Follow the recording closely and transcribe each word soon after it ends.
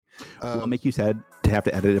Will it make you sad to have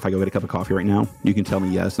to edit if I go get a cup of coffee right now? You can tell me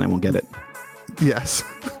yes, and I won't get it. Yes.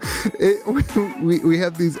 We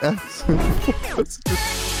have these episodes.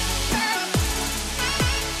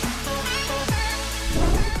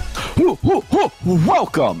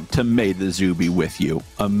 Welcome to May the Zoo Be With You,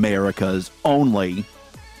 America's only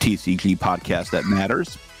TCG podcast that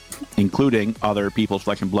matters, including other people's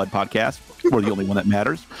Flesh and Blood podcasts. We're the only one that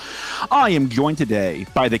matters. I am joined today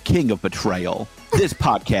by the king of betrayal. This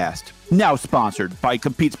podcast, now sponsored by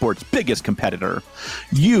Compete Sport's biggest competitor.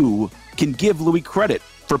 You can give Louis credit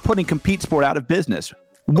for putting Compete Sport out of business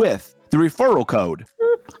with the referral code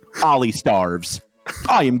Ollie Starves.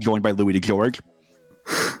 I am joined by Louis DeGeorge.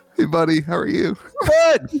 Hey, buddy, how are you?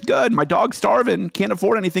 Good. My dog's starving. Can't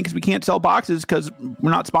afford anything because we can't sell boxes because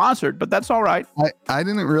we're not sponsored, but that's all right. I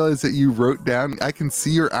didn't realize that you wrote down. I can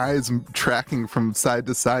see your eyes tracking from side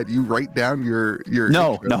to side. You write down your.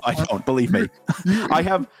 No, I don't. Believe me. I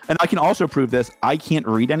have, and I can also prove this. I can't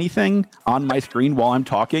read anything on my screen while I'm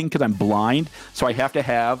talking because I'm blind. So I have to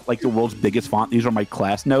have like the world's biggest font. These are my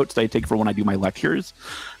class notes that I take for when I do my lectures.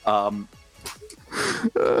 Not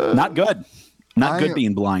good. Not good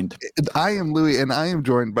being blind. I am Louis, and I am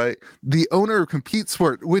joined by the owner of Compete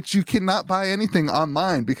Sport, which you cannot buy anything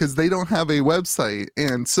online because they don't have a website.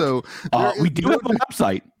 And so we do have a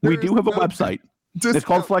website. We do have a website. It's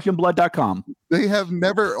called fleshandblood.com. They have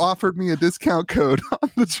never offered me a discount code on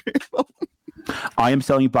the channel. I am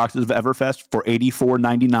selling boxes of Everfest for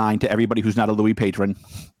 $84.99 to everybody who's not a Louis patron.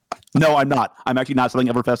 No, I'm not. I'm actually not selling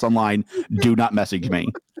Everfest online. Do not message me.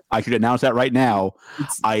 I should announce that right now.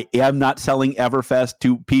 I am not selling Everfest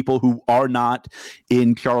to people who are not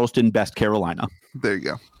in Charleston, West Carolina. There you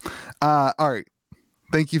go. All right.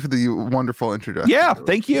 Thank you for the wonderful introduction. Yeah,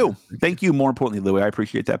 thank you. Thank you. More importantly, Louis, I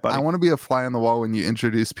appreciate that, buddy. I want to be a fly on the wall when you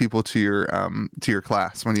introduce people to your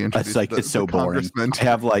class. When you introduce, it's so boring.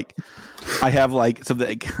 I have like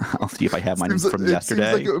something. I'll see if I have mine from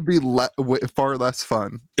yesterday. Seems like it would be far less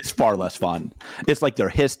fun. It's far less fun. It's like their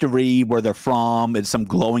history, where they're from. It's some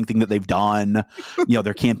glowing thing that they've done.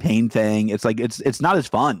 Their campaign thing. It's like it's not as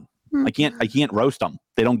fun. I can't roast them.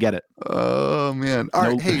 They don't get it. Oh man! All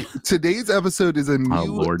right. Hey, today's episode is a new. Oh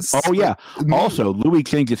Lord! Oh yeah. Also, Louis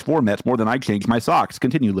changes formats more than I change my socks.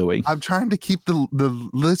 Continue, Louis. I'm trying to keep the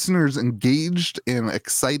listeners engaged and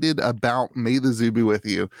excited about May the Zoo Be With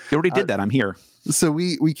You. You already did that. I'm here. So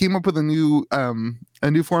we came up with a new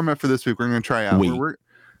format for this week. We're going to try out.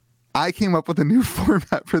 I came up with a new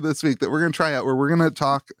format for this week that we're going to try out, where we're going to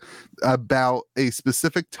talk about a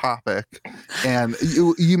specific topic, and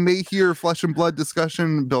you may hear Flesh and Blood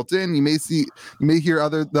discussion built in. You may hear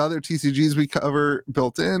the other TCGs we cover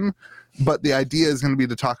built in, but the idea is going to be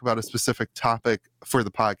to talk about a specific topic for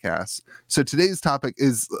the podcast. So today's topic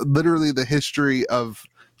is literally the history of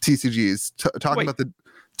TCGs.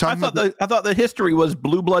 I thought the history was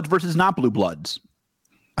blue bloods versus not blue bloods.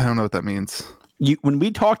 I don't know what that means. When we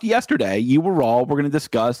talked yesterday, we're going to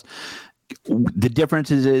discuss the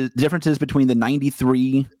differences between the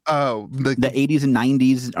 93, the 80s and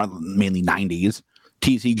 90s, mainly 90s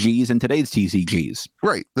TCGs and today's TCGs.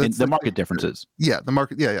 Right. And the market differences. Yeah, the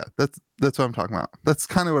market. Yeah. That's what I'm talking about. That's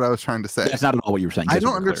kind of what I was trying to say. That's not at all what you were saying. I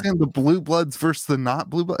don't understand the blue bloods versus the not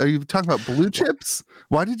blue blood. Are you talking about blue chips?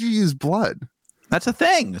 Why did you use blood? That's a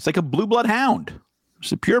thing. It's like a blue blood hound.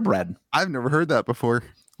 It's a purebred. I've never heard that before.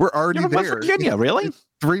 We're already there. West Virginia, really? It's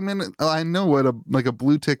 3 minutes. I know what a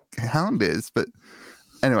blue tick hound is, but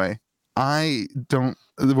anyway,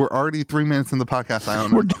 we're already 3 minutes in the podcast. I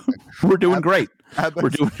don't know. We're doing great. We're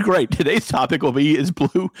doing great. Today's topic will be is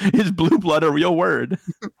blue blood a real word?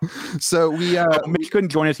 So Mitch couldn't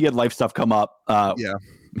join us. He had life stuff come up. Yeah.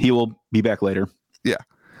 He will be back later. Yeah.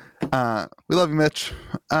 We love you, Mitch.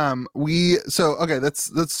 Okay,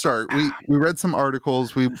 let's start. We read some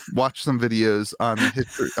articles, we watched some videos on the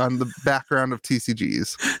history, on the background of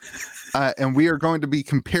TCGs, and we are going to be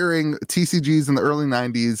comparing TCGs in the early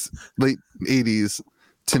 90s, late 80s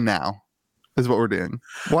to now. Is what we're doing.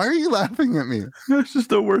 Why are you laughing at me? This is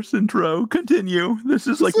the worst intro. Continue. This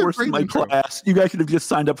is like worse than my class. You guys should have just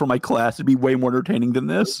signed up for my class. It'd be way more entertaining than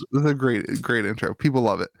this. This is a great intro. People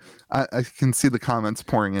love it. I can see the comments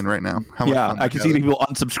pouring in right now. I can see people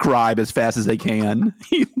unsubscribe as fast as they can.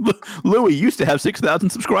 Louis used to have 6,000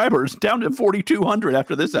 subscribers, down to 4,200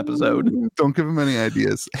 after this episode. Don't give him any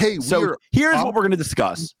ideas. Hey, so here's what we're going to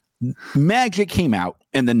discuss. Magic came out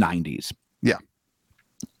in the 90s. Yeah.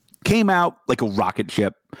 Came out like a rocket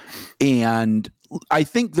ship, and I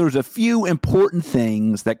think there's a few important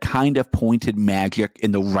things that kind of pointed Magic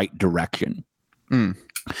in the right direction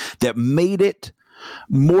that made it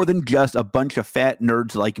more than just a bunch of fat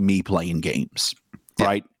nerds like me playing games,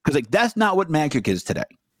 right? Because that's not what Magic is today.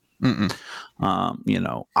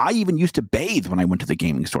 I even used to bathe when I went to the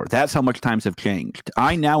gaming store. That's how much times have changed.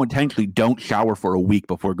 I now intentionally don't shower for a week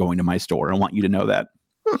before going to my store. I want you to know that.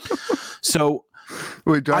 So,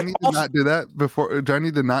 wait, do I need to not do that before? Do I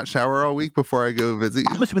need to not shower all week before I go visit you?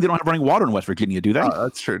 I'm assuming they don't have running water in West Virginia, do they? Oh,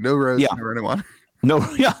 that's true. No roads, no running water. No,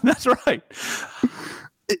 yeah, that's right.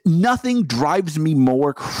 Nothing drives me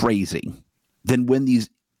more crazy than when these,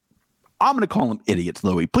 I'm going to call them idiots,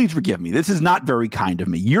 Louis. Please forgive me. This is not very kind of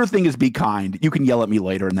me. Your thing is be kind. You can yell at me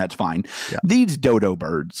later, and that's fine. Yeah. These dodo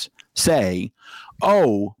birds say,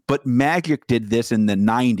 oh, but Magic did this in the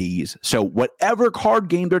 90s, so whatever card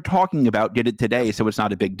game they're talking about did it today, so it's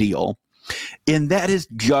not a big deal. And that is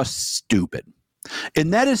just stupid.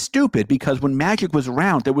 And that is stupid because when Magic was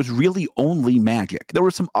around, there was really only Magic. There were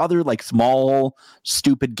some other like small,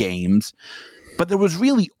 stupid games, but there was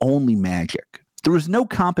really only Magic. There was no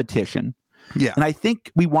competition. Yeah. And I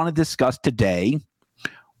think we want to discuss today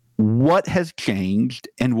what has changed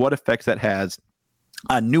and what effects that has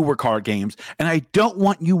on newer card games. And I don't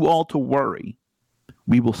want you all to worry.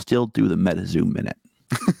 We will still do the MetaZoo Minute.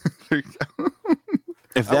 There you go.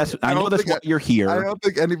 If that's, I know that's what you're here. I don't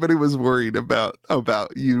think anybody was worried about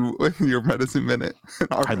you and your MetaZoo Minute.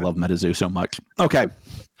 I love MetaZoo so much. Okay.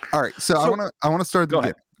 All right. So I want to start at the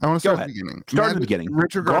beginning. I want to start at the beginning. Start at the beginning.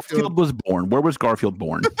 Richard Garfield was born. Where was Garfield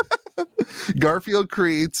born? Garfield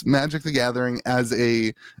creates Magic the Gathering as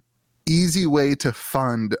a easy way to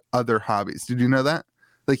fund other hobbies. Did you know that?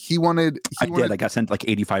 Like I did. I got sent like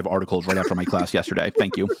 85 articles right after my class yesterday.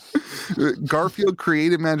 Thank you. Garfield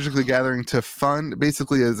created Magic the Gathering to fund,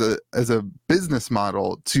 basically as a business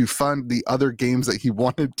model to fund the other games that he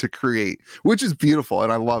wanted to create, which is beautiful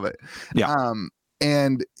and I love it. Yeah.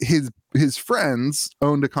 And his friends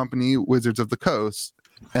owned a company, Wizards of the Coast,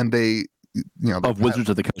 and they, of Wizards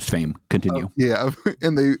of the Coast fame. Continue.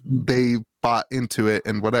 And they bought into it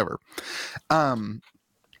and whatever.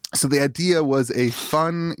 So the idea was a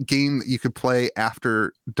fun game that you could play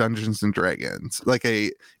after Dungeons and Dragons, like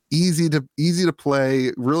a easy to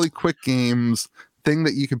play, really quick games thing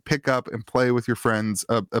that you could pick up and play with your friends.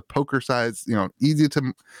 A poker size, easy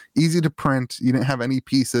to print. You didn't have any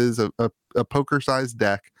pieces. A poker size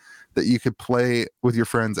deck that you could play with your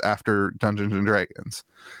friends after Dungeons and Dragons.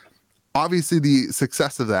 Obviously, the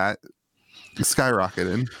success of that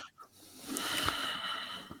skyrocketed.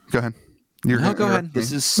 Go ahead. Go ahead.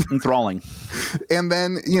 This is enthralling. And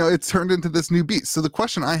then, it's turned into this new beast. So the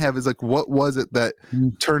question I have is like, what was it that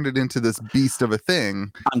turned it into this beast of a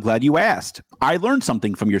thing? I'm glad you asked. I learned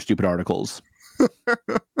something from your stupid articles.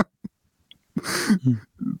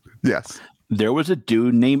 Yes. There was a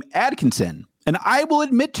dude named Atkinson. And I will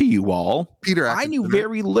admit to you all, Peter Atkinson, I knew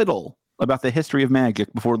very little about the history of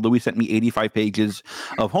Magic before Louis sent me 85 pages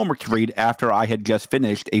of homework to read after I had just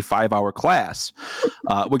finished a 5-hour class,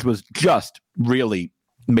 which was just really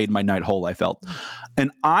made my night whole, I felt.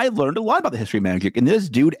 And I learned a lot about the history of Magic. And this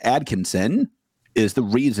dude, Atkinson, is the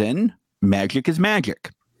reason Magic is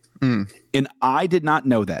Magic. And I did not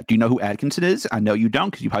know that. Do you know who Atkinson is? I know you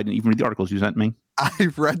don't because you probably didn't even read the articles you sent me.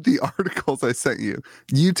 I've read the articles I sent you.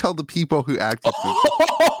 You tell the people who Atkinson.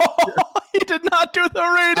 You did not do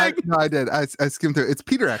the reading. No, I did. I skimmed through. It's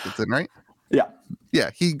Peter Atkinson, right? Yeah.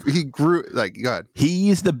 Yeah. He grew God.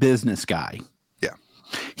 He's the business guy. Yeah.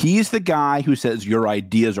 He's the guy who says your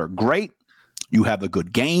ideas are great. You have a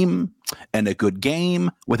good game, and a good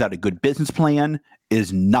game without a good business plan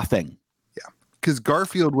is nothing. Yeah. Because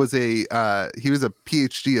Garfield was he was a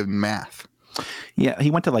PhD in math. Yeah.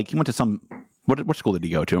 He went to some. What school did he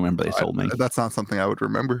go to? I remember they told me. That's not something I would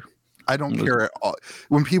remember. I don't care at all.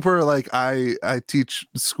 When people are like, I teach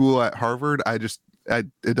school at Harvard, it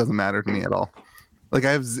doesn't matter to me at all. Like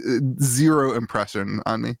I have zero impression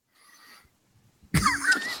on me.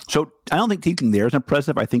 So I don't think teaching there is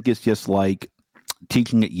impressive. I think it's just like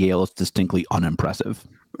teaching at Yale is distinctly unimpressive.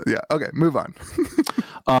 Yeah. Okay. Move on.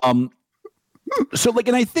 So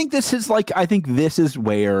and I think this is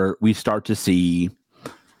where we start to see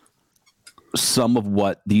some of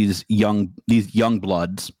what these young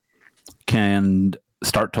bloods can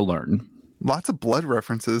start to learn. Lots of blood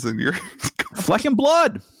references in your flesh and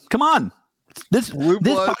blood. Come on. This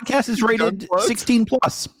podcast is rated 16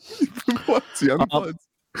 plus. Young bloods.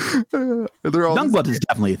 Young blood is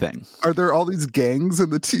definitely a thing. Are there all these gangs in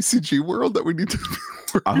the TCG world that we need to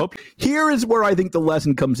I hope. Here is where I think the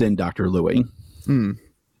lesson comes in, Dr. Louis.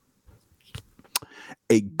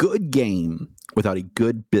 A good game without a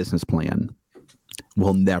good business plan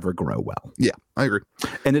will never grow well. Yeah, I agree.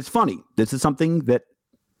 And it's funny. This is something that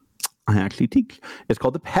I actually teach. It's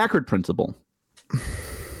called the Packard Principle.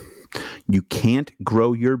 You can't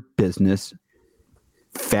grow your business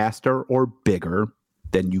faster or bigger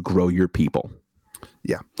then you grow your people.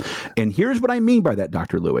 Yeah. And here's what I mean by that,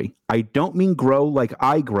 Dr. Louie. I don't mean grow like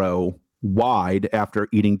I grow wide after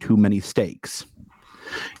eating too many steaks.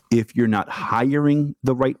 If you're not hiring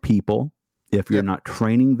the right people, if you're not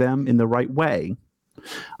training them in the right way,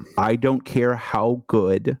 I don't care how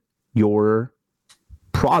good your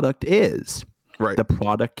product is. Right. The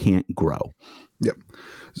product can't grow. Yep.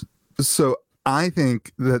 So I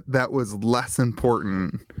think that was less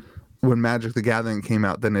important when Magic the Gathering came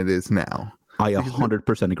out than it is now. I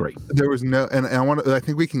 100% agree. There was no, and I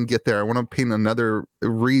think we can get there. I want to paint another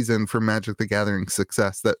reason for Magic the Gathering's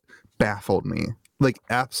success that baffled me, like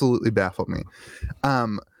absolutely baffled me.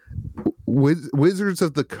 Wizards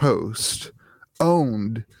of the Coast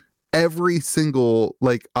owned every single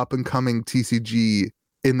like up and coming TCG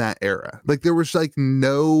in that era. Like there's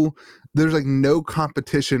no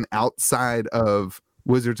competition outside of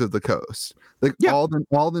Wizards of the Coast. Like all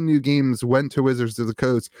the new games went to Wizards of the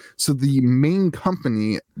Coast. So the main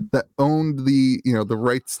company that owned the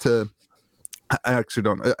rights to, I actually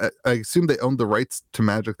don't, I assume they owned the rights to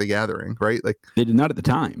Magic the Gathering, right? Like they did not at the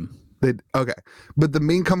time. Okay, but the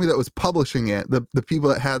main company that was publishing it, the people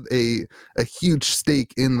that had a huge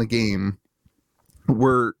stake in the game,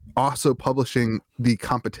 were also publishing the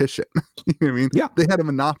competition. You know what I mean? Yeah. They had a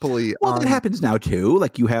monopoly. Well, that happens now too.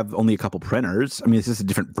 Like you have only a couple printers. I mean, it's just a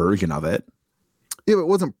different version of it. Yeah, but it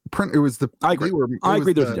wasn't print. It was the. I agree. I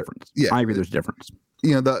agree. There's a difference. Yeah, I agree. There's a difference.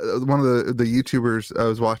 You know, one of the YouTubers I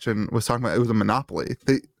was watching was talking about it was a monopoly.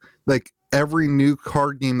 They like every new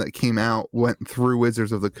card game that came out went through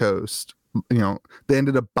Wizards of the Coast. You know, they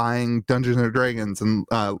ended up buying Dungeons and Dragons and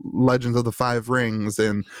Legends of the Five Rings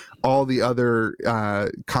and all the other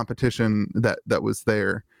competition that was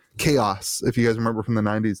there. Chaos, if you guys remember from the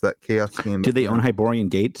 90s, that Chaos game. Did they own Hyborian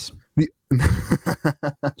Gates? The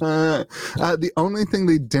only thing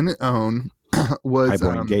they didn't own was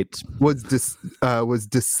Gates. was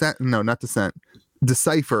Descent. No, not Descent.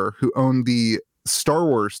 Decipher, who owned the Star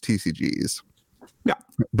Wars TCGs. Yeah,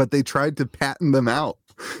 but they tried to patent them out.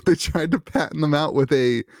 They tried to patent them out with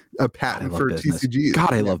a patent for business. TCGs.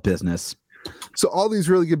 God, I love business. So all these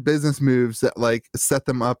really good business moves that like set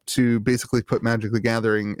them up to basically put Magic the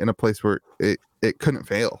Gathering in a place where it couldn't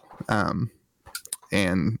fail.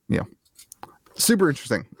 And you know, super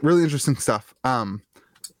interesting, really interesting stuff.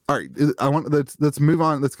 All right, let's move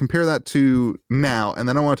on. Let's compare that to now, and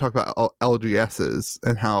then I want to talk about LGSs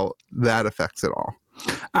and how that affects it all.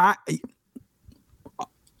 I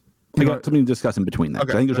got something to discuss in between that.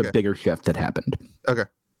 Okay, I think there's a bigger shift that happened. Okay.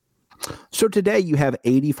 So today you have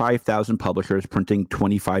 85,000 publishers printing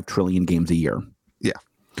 25 trillion games a year. Yeah.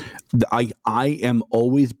 I am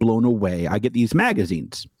always blown away. I get these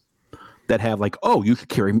magazines that have like, oh, you should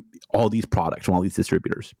carry all these products from all these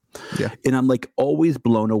distributors. Yeah. And I'm like always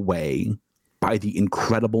blown away by the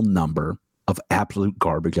incredible number of absolute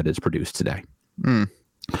garbage that is produced today. Mm.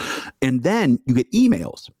 And then you get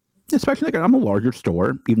emails, especially like I'm a larger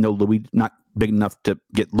store, even though Louis not big enough to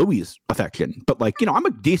get Louis's affection, but like, you know, I'm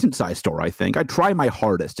a decent sized store. I think I try my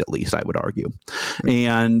hardest, at least I would argue.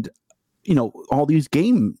 And, you know, all these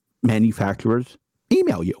game manufacturers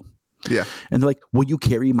email you. Yeah. And they're like, will you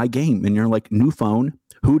carry my game? And you're like, new phone,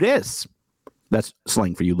 who dis? That's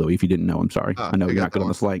slang for you, Louis, if you didn't know. I'm sorry. I know you're not good on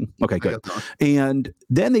the slang. Okay, good. And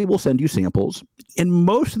then they will send you samples. And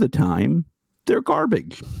most of the time, they're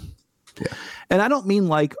garbage. Yeah. And I don't mean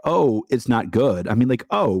like, oh, it's not good. I mean like,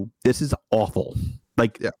 oh, this is awful.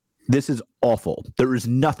 Like, this is awful. There is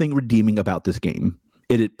nothing redeeming about this game.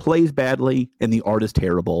 It plays badly and the art is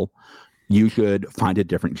terrible. You should find a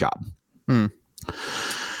different job. Mm.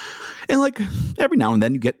 And like every now and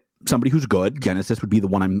then you get somebody who's good. Genesis would be the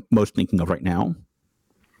one I'm most thinking of right now.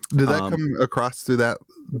 Did that come across through that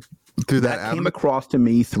that came across to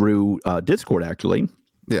me through Discord, actually.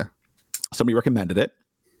 Yeah. Somebody recommended it.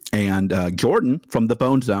 And Jordan from the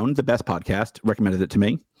Bone Zone, the best podcast, recommended it to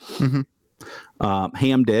me. Mm-hmm.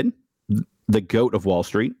 Ham did, the goat of Wall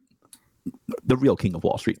Street, the real king of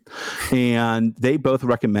Wall Street. And they both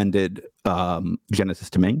recommended Genesis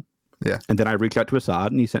to me. Yeah. And then I reached out to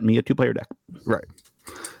Assad and he sent me a 2-player deck. Right.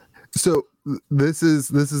 So this is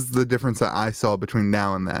the difference that I saw between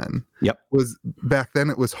now and then. Yep. Was back then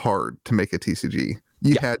it was hard to make a TCG.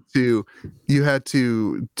 You had to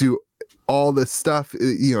do all this stuff.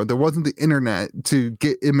 There wasn't the internet to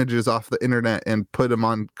get images off the internet and put them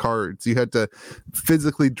on cards. You had to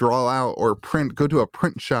physically draw out or go to a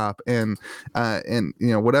print shop and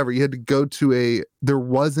whatever. You had to go to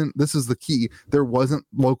this is the key. There wasn't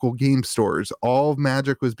local game stores. All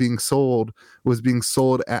Magic was being sold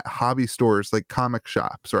at hobby stores, like comic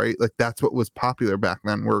shops, right? Like that's what was popular back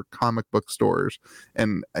then, were comic book stores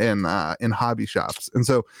and hobby shops. And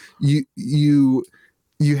so you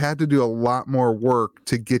had to do a lot more work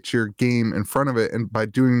to get your game in front of it. And by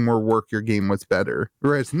doing more work, your game was better.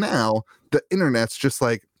 Whereas now the internet's just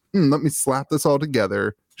like, let me slap this all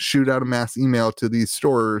together, shoot out a mass email to these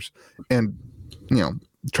stores and,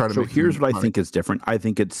 try to So here's what I think is different. I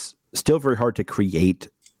think it's still very hard to create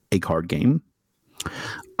a card game.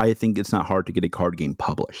 I think it's not hard to get a card game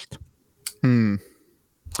published. And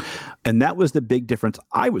that was the big difference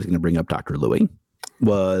I was going to bring up, Dr. Louie,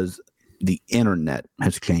 was the internet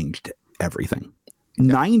has changed everything.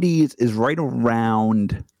 90s is right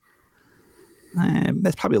around,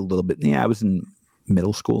 that's probably a little bit, I was in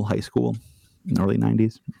middle school, high school, in early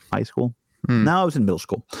 90s, high school. No, I was in middle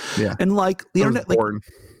school. Yeah. And like the internet,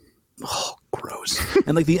 oh, gross.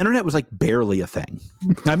 And like the internet was like barely a thing.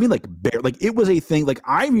 I mean, like it was a thing. Like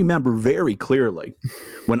I remember very clearly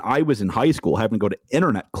when I was in high school having to go to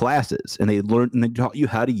internet classes and they taught you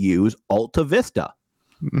how to use Alta Vista.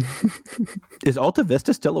 Is Alta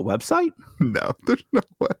Vista still a website? No, there's no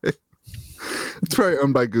way. It's probably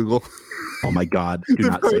owned by Google. Oh my God! Do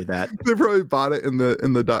not say that. They probably bought it in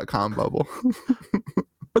the .com bubble.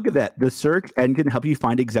 Look at that. The search engine can help you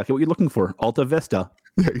find exactly what you're looking for. Alta Vista.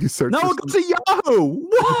 Yeah, you search. No, go to Yahoo.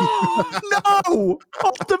 Whoa, no,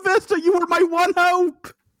 Alta Vista. You were my one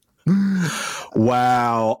hope.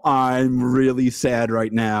 Wow, I'm really sad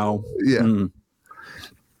right now. Yeah.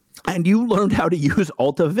 And you learned how to use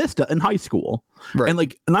Alta Vista in high school. Right. And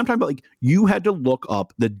I'm talking about like you had to look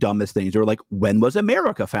up the dumbest things. Or like, when was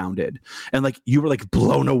America founded? And like you were like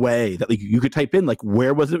blown away that like you could type in like,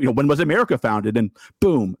 where was it? When was America founded? And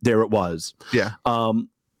boom, there it was. Yeah.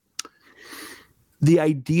 The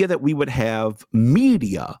idea that we would have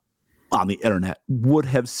media on the internet would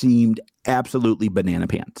have seemed absolutely banana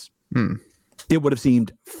pants. It would have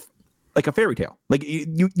seemed like a fairy tale. Like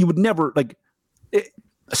you would never like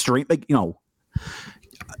straight, like,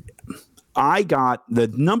 I got the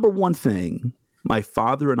number one thing my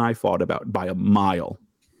father and I fought about by a mile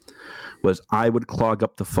was I would clog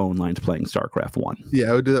up the phone lines playing StarCraft 1.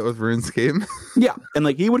 Yeah, I would do that with RuneScape. Yeah. And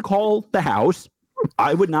like he would call the house.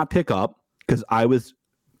 I would not pick up because I was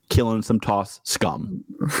killing some toss scum.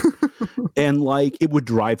 And like it would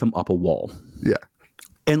drive him up a wall. Yeah.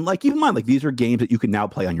 And like, keep in mind, like these are games that you can now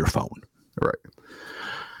play on your phone. Right.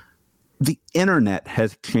 The internet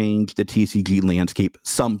has changed the TCG landscape,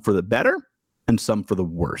 some for the better and some for the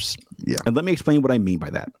worse. Yeah. And let me explain what I mean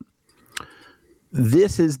by that.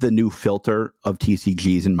 This is the new filter of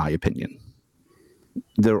TCGs, in my opinion.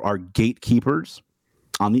 There are gatekeepers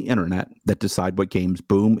on the internet that decide what games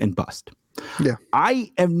boom and bust. Yeah.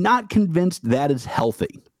 I am not convinced that is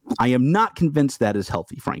healthy.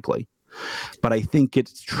 Frankly. But I think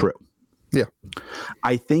it's true. Yeah.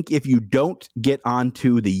 I think if you don't get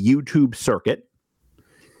onto the YouTube circuit,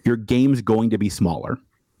 your game's going to be smaller.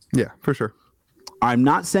 Yeah, for sure. I'm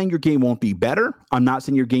not saying your game won't be better. I'm not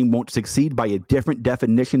saying your game won't succeed by a different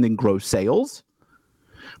definition than gross sales.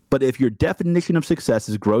 But if your definition of success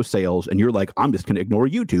is gross sales and you're like, I'm just going to ignore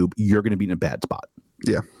YouTube, you're going to be in a bad spot.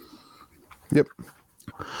 Yeah. Yep.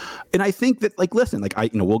 And I think that, like, listen, like,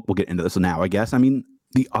 we'll get into this now, I guess. I mean,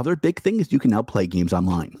 the other big thing is you can now play games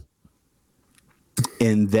online.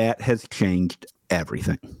 And that has changed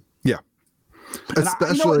everything. Yeah.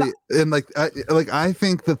 Especially, I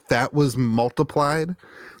think that was multiplied.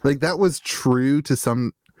 Like that was true to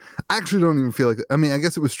some, I actually don't even feel like, I mean, I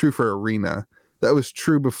guess it was true for Arena. That was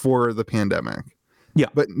true before the pandemic. Yeah.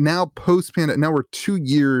 But now post-pandemic, now we're 2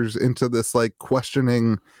 years into this, like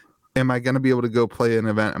questioning, am I going to be able to go play an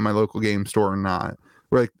event at my local game store or not?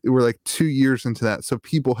 We're like 2 years into that. So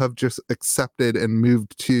people have just accepted and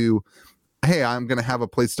moved to, hey, I'm going to have a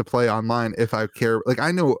place to play online if I care. Like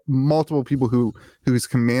I know multiple people whose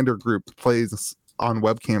commander group plays on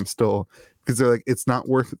webcam still because they're like, it's not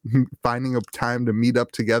worth finding a time to meet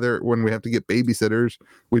up together when we have to get babysitters.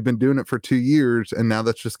 We've been doing it for 2 years and now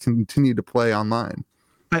let's just continue to play online.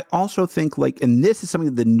 I also think and this is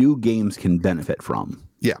something that the new games can benefit from.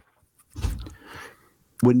 Yeah.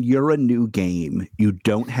 When you're a new game, you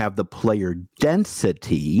don't have the player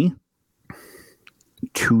density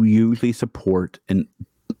to usually support a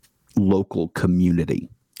local community.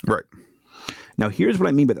 Right. Now, here's what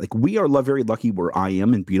I mean by that. Like, we are very lucky where I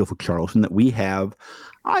am in beautiful Charleston that we have,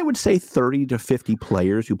 I would say, 30 to 50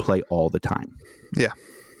 players who play all the time. Yeah.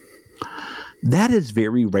 That is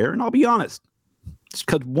very rare, and I'll be honest. It's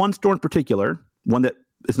because one store in particular, one that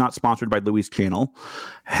is not sponsored by Louis' channel,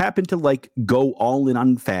 happened to like go all in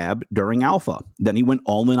on Fab during Alpha. Then he went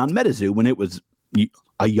all in on MetaZoo when it was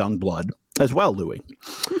a young blood as well, Louis.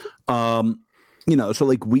 You know, so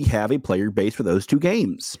like we have a player base for those two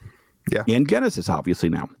games. Yeah. And Genesis, obviously,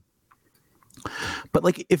 now. But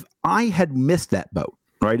like if I had missed that boat,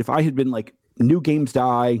 right? If I had been like, new games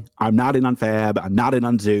die, I'm not in on Fab, I'm not in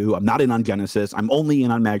on Zoo, I'm not in on Genesis, I'm only in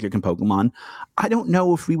on Magic and Pokemon, I don't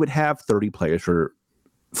know if we would have 30 players for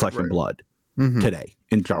Flesh and Blood today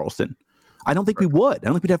in Charleston. I don't think we would. I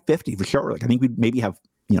don't think we'd have 50 for sure. Like I think we'd maybe have,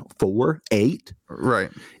 4, 8. Right.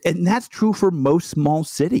 And that's true for most small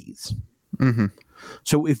cities. Mm-hmm.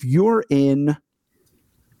 So if you're in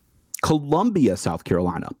Columbia, South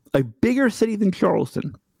Carolina, a bigger city than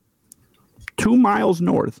Charleston, 2 miles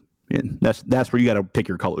north, and that's where you got to pick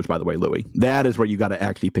your colors, by the way, Louis. That is where you got to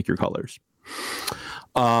actually pick your colors.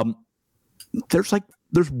 There's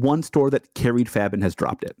one store that carried Fab and has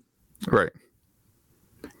dropped it. Right.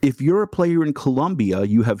 If you're a player in Columbia,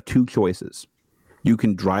 you have 2 choices. You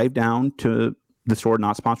can drive down to the store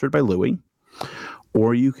not sponsored by Louis,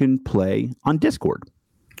 or you can play on Discord.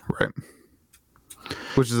 Right.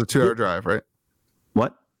 Which is a 2-hour drive, right?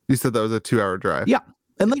 What? You said that was a 2-hour drive. Yeah.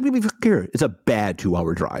 And let me be clear, it's a bad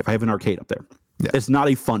 2-hour drive. I have an arcade up there. Yeah. It's not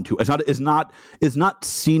a fun it's not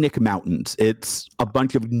scenic mountains. It's a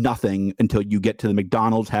bunch of nothing until you get to the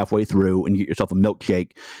McDonald's halfway through and you get yourself a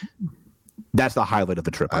milkshake. That's the highlight of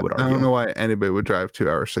the trip, I would argue. I don't know why anybody would drive 2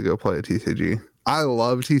 hours to go play a TCG. I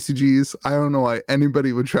love TCGs. I don't know why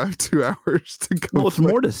anybody would drive 2 hours to go. Well, it's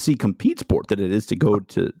more to see Compete Sport than it is to go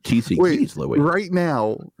to TCGs, Louis. Right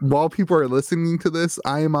now, while people are listening to this,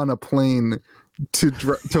 I am on a plane to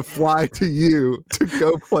fly to you to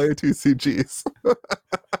go play TCGs.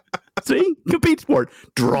 See, Compete Sport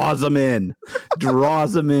draws them in.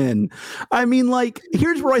 I mean, like,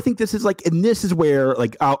 here's where I think this is like, and this is where,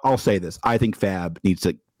 like, I'll say this. I think Fab needs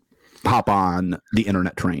to hop on the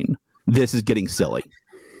internet train. This is getting silly.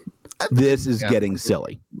 Getting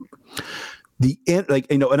silly.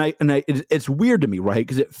 It's weird to me, right?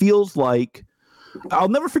 Because it feels like I'll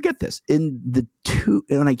never forget this.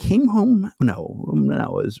 When I came home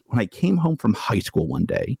from high school one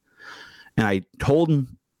day, and I told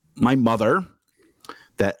my mother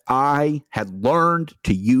that I had learned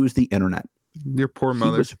to use the internet. Your poor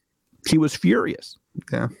mother. She was furious.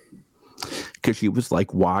 Yeah. Because she was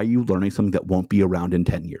like, why are you learning something that won't be around in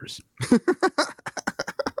 10 years?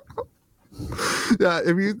 Yeah,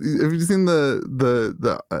 have you seen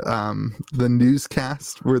the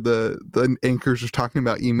newscast where the anchors are talking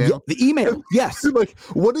about email? Yeah, the email, yes. Like,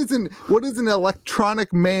 what is an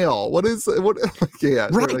electronic mail? Yeah,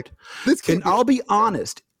 right. Like, this and I'll be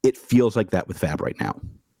honest, it feels like that with Fab right now.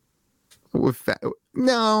 With Fab,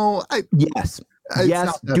 no, yes.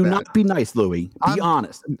 Yes, do not be nice, Louis. Be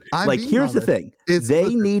honest. Here's the thing: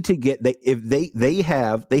 they need to get they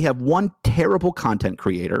have one terrible content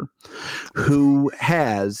creator who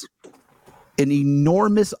has an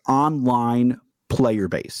enormous online player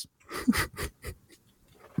base.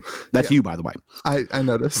 That's you, by the way. I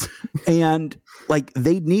noticed. And like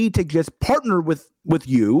they need to just partner with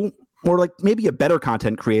you. Or like maybe a better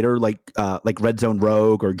content creator like Red Zone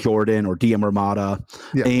Rogue or Jordan or DM Armada,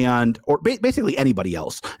 or basically anybody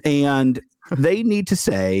else. And they need to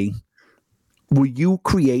say, will you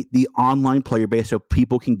create the online player base so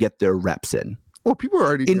people can get their reps in? Well, people are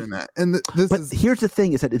already doing that. And here's the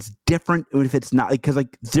thing is that it's different if it's not, because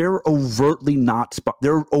like they're overtly not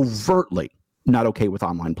okay with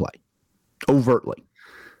online play. Overtly.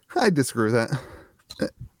 I disagree with that.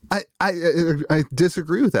 I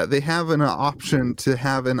disagree with that. They have an option to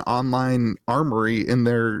have an online armory in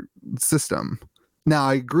their system. Now,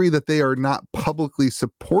 I agree that they are not publicly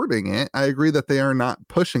supporting it. I agree that they are not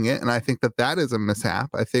pushing it. And I think that is a mishap.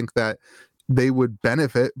 I think that they would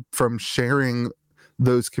benefit from sharing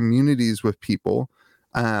those communities with people.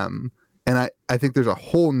 And I think there's a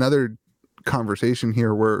whole nother conversation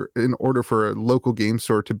here where in order for a local game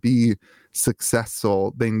store to be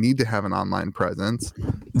successful, they need to have an online presence.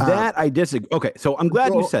 That I disagree. Okay, so I'm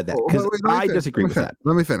glad you said that because I disagree with that.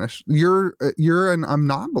 Let me finish. You're an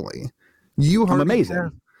anomaly. I'm amazing.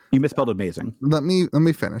 You misspelled amazing. Let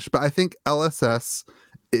me finish. But I think LSS,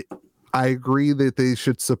 I agree that they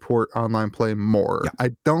should support online play more. Yeah.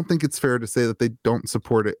 I don't think it's fair to say that they don't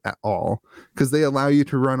support it at all because they allow you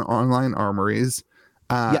to run online armories.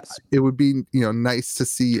 Yes, it would be nice to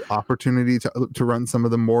see opportunity to run some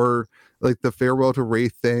of the more like the farewell to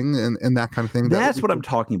Wraith thing and that kind of thing. That's what I'm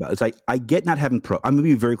talking about. Is I get not having I'm going to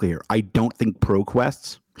be very clear here. I don't think pro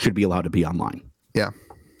quests should be allowed to be online. Yeah.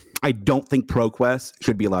 I don't think pro quests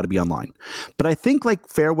should be allowed to be online. But I think like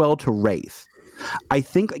farewell to Wraith, I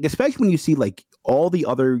think like, especially when you see like all the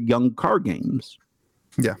other young card games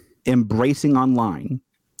embracing online.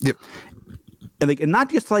 Yep. And like, and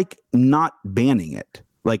not just like not banning it,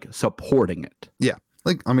 like supporting it. Yeah.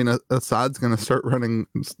 Like, I mean, Assad's going to start running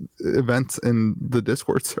events in the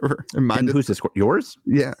Discord server. Who's Discord? Yours?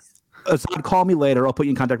 Yeah. Assad, call me later. I'll put you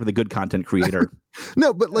in contact with a good content creator.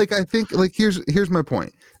 No, but like, I think like, here's my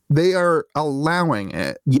point. They are allowing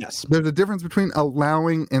it. Yes. There's a difference between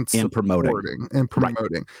allowing and promoting.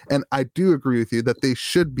 Right. And I do agree with you that they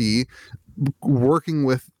should be working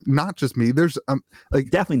with not just me. There's like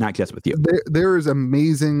definitely not just with you. There's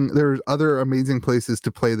other amazing places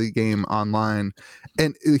to play the game online.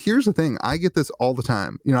 And here's the thing, I get this all the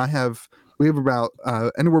time. You know, we have about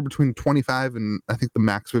anywhere between 25 and I think the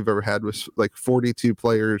max we've ever had was like 42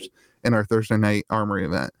 players in our Thursday night Armory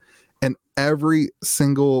event. And every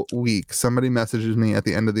single week, somebody messages me at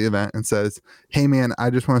the end of the event and says, "Hey, man, I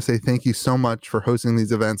just want to say thank you so much for hosting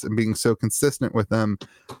these events and being so consistent with them.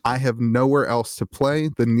 I have nowhere else to play.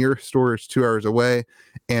 The nearest store is 2 hours away.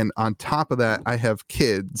 And on top of that, I have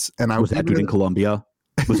kids." And was that dude in Colombia?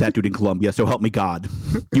 Was that dude in Colombia? So help me God.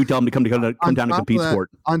 You tell him to come down and compete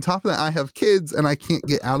sport. On top of that, I have kids and I can't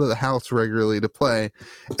get out of the house regularly to play.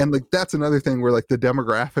 And like that's another thing where like the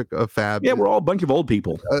demographic of Fab. Yeah, we're all a bunch of old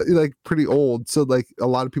people. Like pretty old. So like a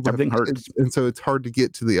lot of people everything hurts. And so it's hard to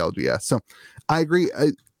get to the LGS. So I agree.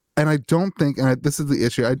 I don't think, this is the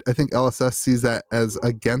issue. I think LSS sees that as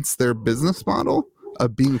against their business model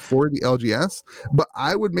of being for the LGS. But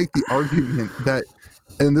I would make the argument that,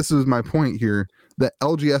 and this is my point here, that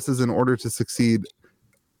LGSs, in order to succeed,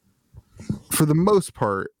 for the most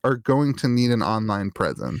part, are going to need an online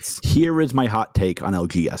presence. Here is my hot take on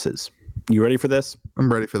LGSs. You ready for this?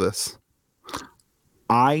 I'm ready for this.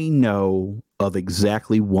 I know of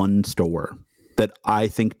exactly one store that I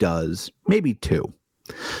think does, maybe two,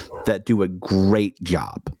 that do a great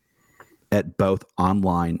job at both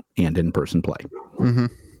online and in-person play. Mm-hmm.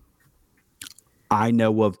 I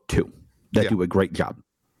know of two that do a great job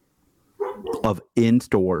of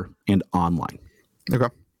in-store and online. Okay.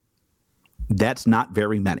 That's not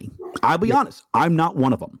very many. I'll be honest. I'm not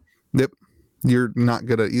one of them. Yep. You're not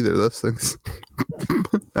good at either of those things.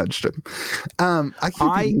 That's true. I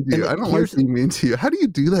can't be mean to you. I don't like being mean to you. How do you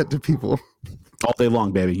do that to people? All day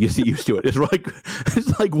long, baby. You get used to it. It's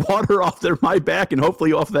like water off my back and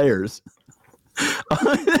hopefully off theirs.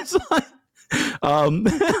 It's like,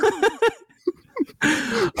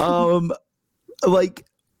 like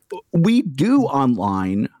we do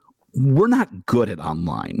online. We're not good at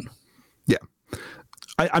online. Yeah.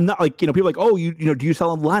 I'm not like, people are like, oh, you know, do you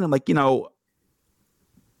sell online? I'm like,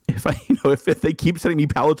 if they keep sending me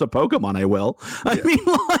pallets of Pokemon, I will. I mean,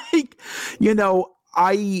 like,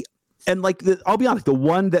 I'll be honest, the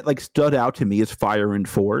one that like stood out to me is Fire and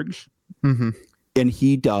Forge. Mm-hmm. And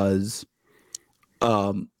he does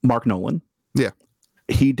Mark Nolan. Yeah.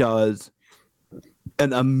 He does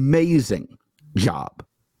an amazing job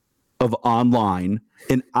of online.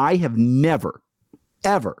 And I have never,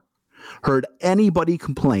 ever heard anybody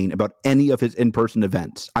complain about any of his in-person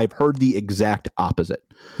events. I've heard the exact opposite.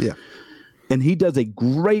 Yeah. And he does a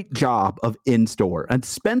great job of in-store. And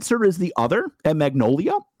Spencer is the other at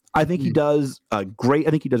Magnolia. I think he does great. I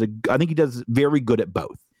think he does very good at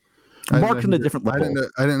both. Mark's on a different level.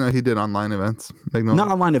 I didn't know he did online events. Magnolia.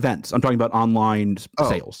 Not online events. I'm talking about online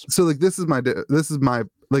sales. So like this is my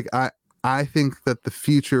like I think that the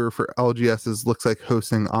future for LGSs looks like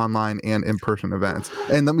hosting online and in-person events.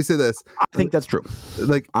 And let me say this. I think that's true.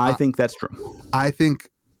 I think that's true. I think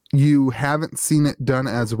you haven't seen it done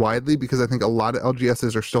as widely because I think a lot of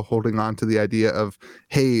LGSs are still holding on to the idea of,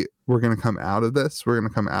 hey, we're going to come out of this. We're going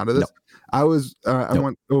to come out of this. No. I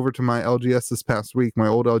went over to my LGS this past week, my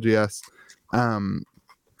old LGS, and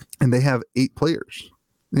they have 8 players.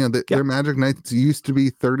 Their Magic Knights used to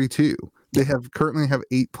be 32. They currently have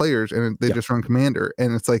 8 players, and they just run Commander.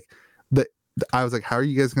 And it's like I was like, how are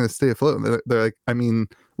you guys going to stay afloat? And they're like, I mean,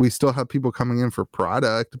 we still have people coming in for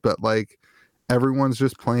product, but like everyone's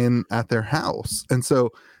just playing at their house. And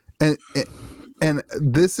so, and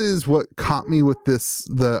this is what caught me with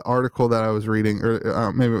the article that I was reading,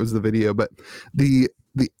 or maybe it was the video, but the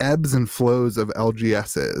ebbs and flows of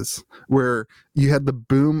LGSs, where you had the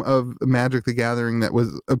boom of Magic the Gathering that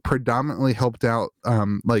was predominantly helped out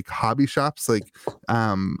like hobby shops, like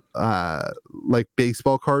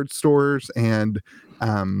baseball card stores and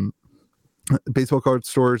baseball card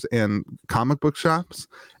stores and comic book shops,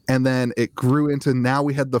 and then it grew into, now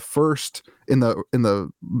we had the first in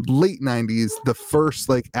the late 90s, the first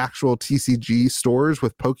like actual TCG stores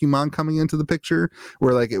with Pokemon coming into the picture,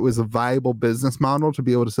 where like it was a viable business model to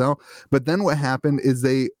be able to sell. But then what happened is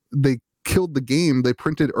they killed the game. They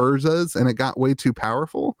printed Urzas and it got way too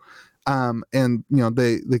powerful. And you know,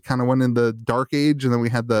 they kind of went in the dark age, and then we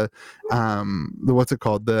had the what's it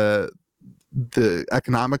called, the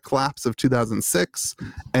economic collapse of 2006,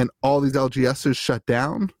 and all these LGSs shut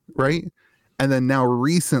down, right? And then now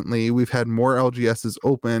recently we've had more LGSs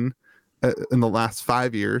open in the last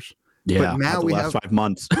 5 years. Yeah, but now we have 5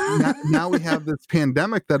 months. now we have this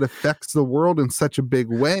pandemic that affects the world in such a big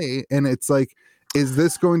way, and it's like, is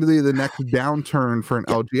this going to be the next downturn for an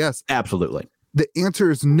LGS? Absolutely. The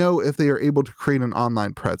answer is no if they are able to create an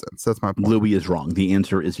online presence. That's my point. Louis is wrong. The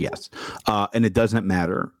answer is yes. And it doesn't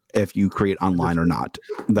matter if you create online or not.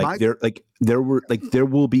 There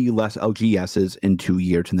will be less LGSs in 2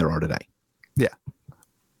 years than there are today. Yeah.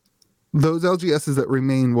 Those LGSs that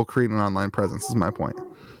remain will create an online presence is my point.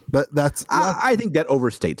 But I think that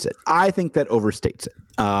overstates it.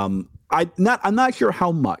 I'm not sure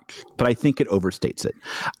how much, but I think it overstates it.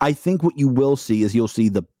 I think what you will see is you'll see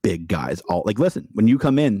the big guys all like, listen, when you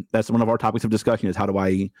come in, that's one of our topics of discussion is how do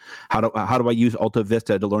I use Alta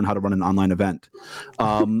Vista to learn how to run an online event?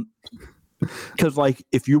 Because like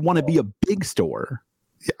if you want to be a big store,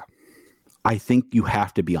 yeah, I think you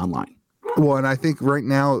have to be online. Well, and I think right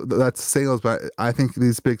now that's sales, but I think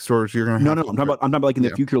these big stores you're gonna I'm talking about like in the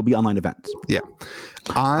future it'll be online events. Yeah.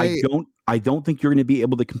 I don't think you're going to be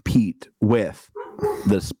able to compete with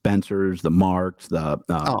the Spencers, the Marks,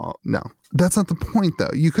 oh no, that's not the point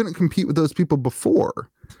though. You couldn't compete with those people before.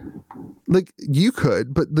 Like you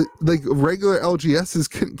could, but the like regular LGSs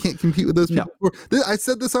can't compete with those people. No. I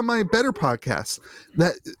said this on my Better podcast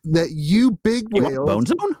that you big whales, Bone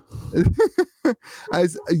Zone?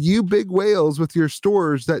 as you big whales with your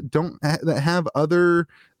stores that don't that have other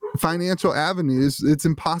financial avenues, it's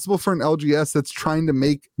impossible for an LGS that's trying to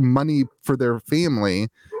make money for their family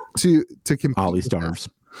to compete. Ollie starves.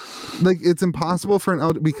 Like it's impossible for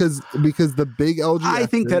an because the big LGS. I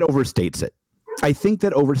think that overstates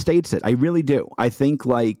it. I really do. I think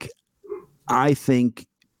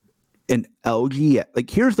an LGS, like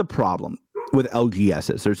here's the problem with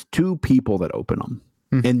LGSs. There's two people that open them,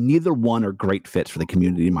 and neither one are great fits for the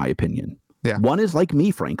community, in my opinion. Yeah. One is like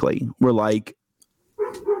me, frankly. We're like,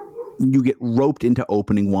 you get roped into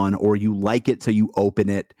opening one, or you like it so you open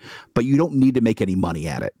it, but you don't need to make any money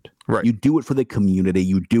at it. Right. You do it for the community.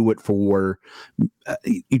 You do it for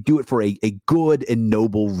a good and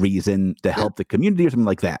noble reason to help the community or something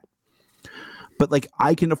like that. But like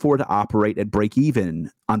I can afford to operate at break even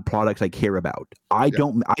on products I care about. I'll bet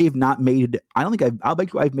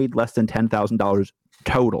you I've made less than $10,000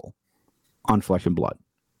 total on Flesh and Blood.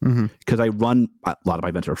 Because I run a lot of my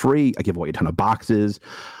events are free. I give away a ton of boxes.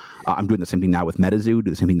 I'm doing the same thing now with MetaZoo,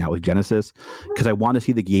 do the same thing now with Genesis, because I want to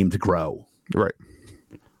see the games grow. Right.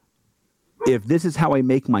 If this is how I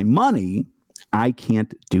make my money, I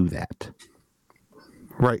can't do that.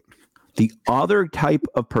 Right. The other type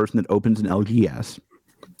of person that opens an LGS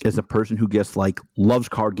is a person who just like loves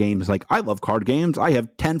card games. Like, I love card games. I have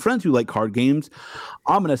 10 friends who like card games.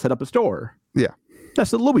 I'm going to set up a store. Yeah. That's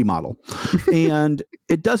the Louis model. And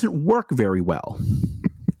it doesn't work very well.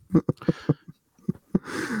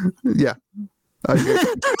 Yeah.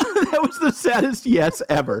 That was the saddest yes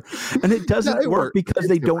ever. And it doesn't work because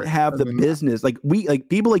they don't have the business. Like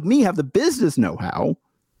people like me have the business know-how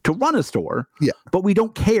to run a store. Yeah. But we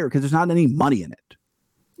don't care because there's not any money in it.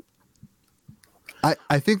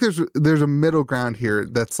 I think there's a middle ground here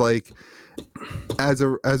that's like as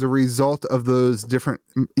a result of those different,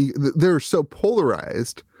 they're so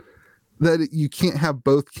polarized that you can't have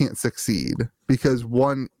both can't succeed because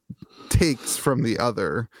one takes from the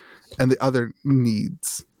other and the other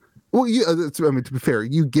needs. Well, to be fair,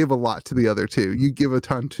 you give a lot to the other too. You give a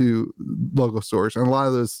ton to local stores, and a lot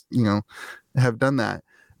of those, have done that.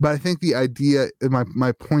 But I think the idea,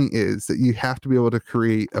 my point is that you have to be able to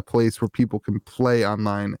create a place where people can play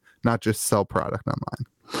online, not just sell product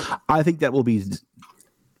online. I think that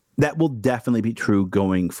will definitely be true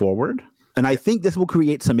going forward. And I think this will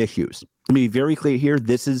create some issues. Let me be very clear here.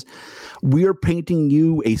 We're painting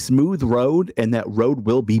you a smooth road, and that road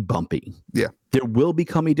will be bumpy. Yeah. There will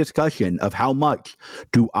become a discussion of how much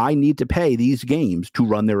do I need to pay these games to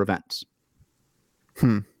run their events.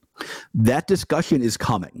 That discussion is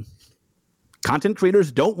coming. Content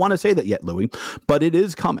creators don't want to say that yet, Louis, but it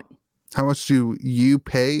is coming. How much do you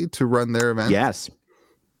pay to run their events? Yes.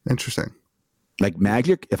 Interesting. Like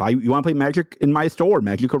Magic, if you want to play Magic in my store,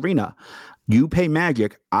 Magic Arena, you pay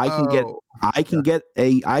Magic. I can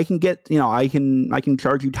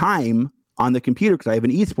charge you time on the computer because I have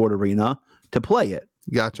an esport arena to play it.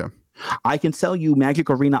 Gotcha. I can sell you Magic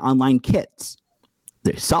Arena online kits.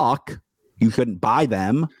 They suck. You shouldn't buy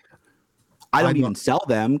them. I don't even sell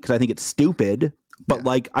them because I think it's stupid. But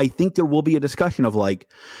like, I think there will be a discussion of like,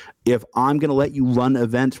 if I'm going to let you run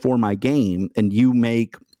events for my game and you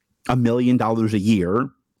make $1 million a year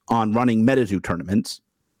on running MetaZoo tournaments,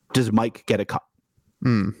 does Mike get a cut?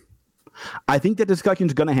 I think the discussion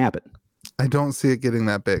is going to happen. I don't see it getting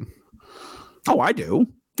that big. Oh, I do.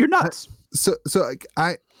 You're nuts. So like,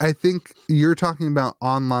 I think you're talking about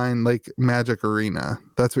online, like Magic Arena.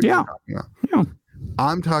 That's what you're talking about. Yeah.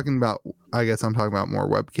 I'm talking about more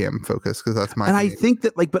webcam focus because that's my. And I think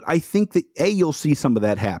that I think that you'll see some of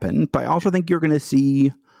that happen, but I also think you're going to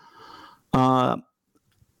see.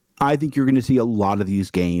 I think you're going to see a lot of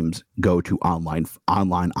these games go to online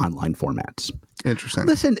formats. Interesting.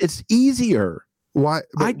 Listen, it's easier. Why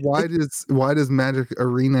does Magic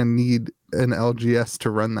Arena need an LGS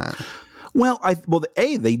to run that?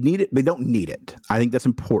 They need it. They don't need it. I think that's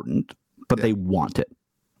important, but they want it.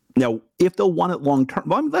 Now, if they'll want it long term,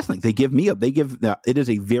 listen, it is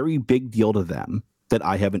a very big deal to them that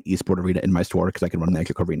I have an esport arena in my store because I can run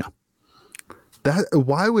Magic Arena. Because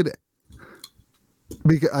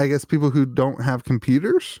I guess people who don't have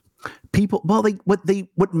computers.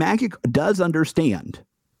 What Magic does understand,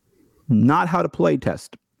 not how to play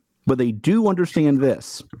test, but they do understand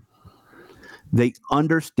this. They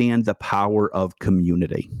understand the power of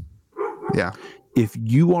community. Yeah. If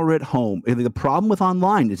you are at home, the problem with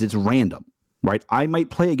online is it's random, right? I might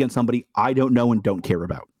play against somebody I don't know and don't care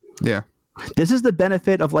about. Yeah. This is the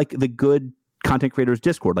benefit of like the good content creators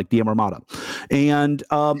Discord, like DM Armada. And,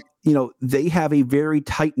 they have a very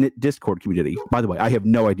tight-knit Discord community. By the way, I have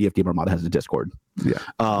no idea if DM Armada has a Discord.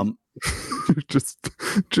 Yeah.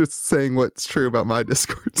 Just saying what's true about my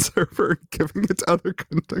Discord server, giving it to other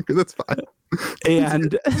content. That's fine.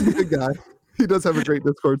 And he's a good guy. He does have a great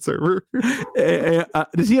Discord server.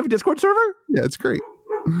 Does he have a Discord server? Yeah, it's great.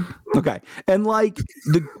 Okay. And like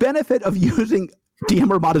the benefit of using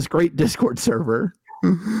DM Armada's great Discord server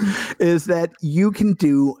is that you can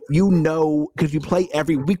because you play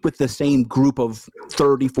every week with the same group of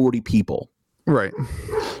 30, 40 people. Right.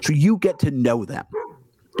 So you get to know them.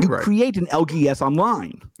 You create an LGS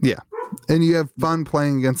online. Yeah. And you have fun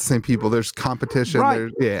playing against the same people. There's competition.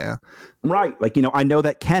 Right. Right. Like, I know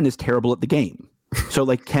that Ken is terrible at the game. So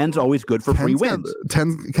like Ken's always good for free wins.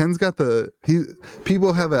 Ken's got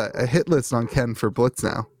people have a hit list on Ken for Blitz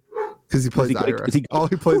now. Because he plays Ira. All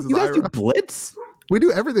he plays is Ira. You guys do Blitz? We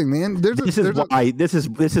do everything, man. This is why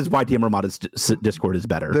DM Armada's Discord is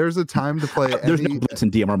better. There's a time to play. There's no Blitz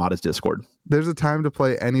in DM Armada's Discord. There's a time to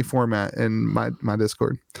play any format in my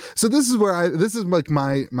Discord. So this is like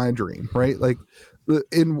my dream, right? Like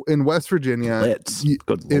in West Virginia,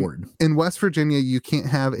 good lord. In West Virginia, you can't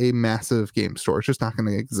have a massive game store. It's just not going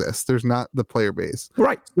to exist. There's not the player base.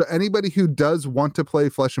 Right. So anybody who does want to play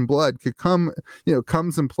Flesh and Blood could comes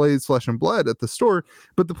and plays Flesh and Blood at the store,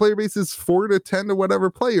 but the player base is 4 to 10 to whatever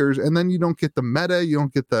players, and then you don't get the meta, you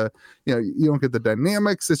don't get the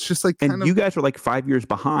dynamics. It's just like you guys are like 5 years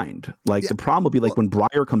behind. Like the problem will be like when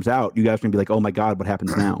Briar comes out, you guys are gonna be like, oh my god, what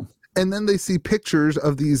happens now? And then they see pictures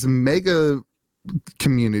of these mega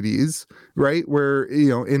communities, right, where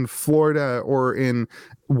in Florida or in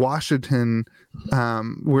Washington,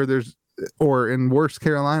 or in Worst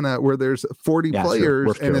Carolina where there's 40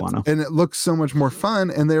 players and it looks so much more fun,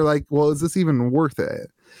 and they're like, well, is this even worth it?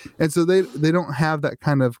 And so they don't have that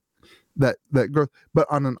kind of that growth. But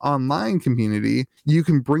on an online community, you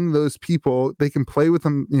can bring those people, they can play with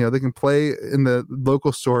them, they can play in the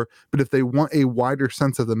local store, but if they want a wider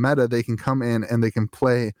sense of the meta, they can come in and they can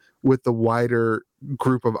play with the wider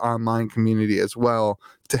group of online community as well,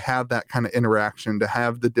 to have that kind of interaction, to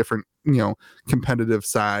have the different competitive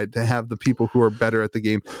side, to have the people who are better at the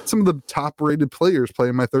game. Some of the top rated players play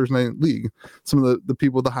in my Thursday night league, some of the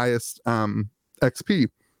people with the highest XP.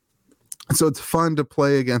 So it's fun to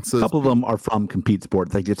play against those. A couple of them are from Compete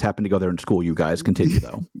Sport. They just happen to go there in school. You guys continue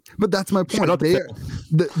though. But that's my point.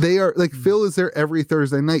 They are like, Phil is there every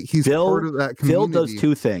Thursday night. He's part of that community. Phil does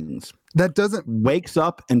two things. That doesn't wakes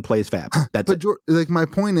up and plays Fab. That's it. Like my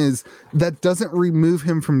point is that doesn't remove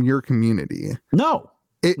him from your community. No,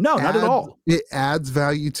 not at all. It adds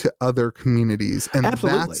value to other communities, and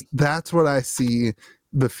absolutely, that's what I see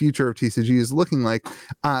the future of TCG is looking like.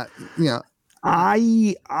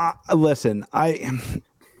 Listen.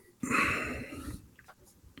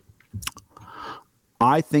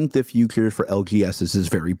 I think the future for LGSs is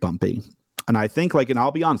very bumpy. And I think, like, and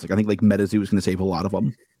I'll be honest, like, I think, like, MetaZoo is going to save a lot of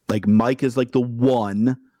them. Like, Mike is, like, the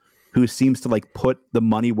one who seems to, like, put the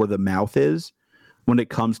money where the mouth is when it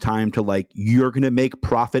comes time to, like, you're going to make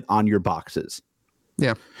profit on your boxes.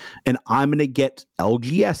 Yeah. And I'm going to get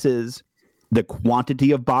LGSs the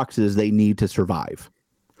quantity of boxes they need to survive.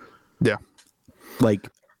 Yeah. Like,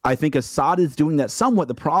 I think Assad is doing that somewhat.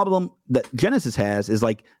 The problem that Genesis has is,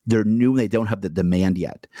 like, they're new and they don't have the demand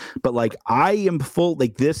yet. But, like, I am full,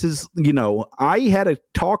 like, this is, you know, I had a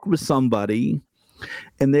talk with somebody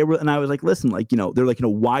and I was like, listen, like, you know, they're like, you know,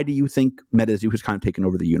 why do you think MetaZoo has kind of taken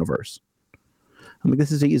over the universe? I'm like,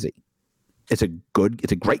 this is easy. It's a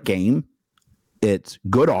great game. It's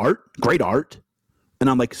good art, great art. And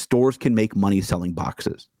I'm like, stores can make money selling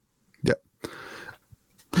boxes. Yeah.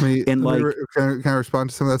 Can I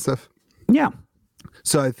respond to some of that stuff? Yeah.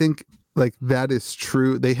 So I think, like, that is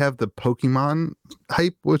true. They have the Pokemon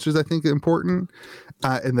hype, which is, I think, important.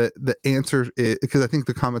 And the answer is, because I think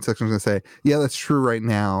the comment section is going to say, yeah, that's true right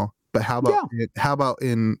now. But how about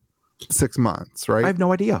in 6 months, right? I have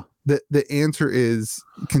no idea. The answer is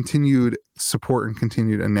continued support and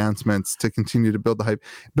continued announcements to continue to build the hype.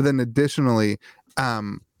 But then additionally, I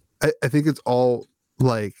think it's all,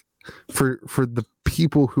 like, for the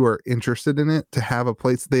people who are interested in it to have a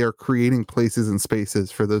place. They are creating places and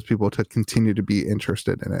spaces for those people to continue to be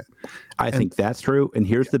interested in it. I think that's true. And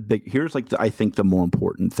here's I think the more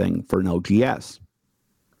important thing for an LGS.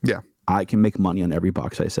 Yeah. I can make money on every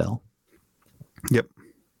box I sell. Yep.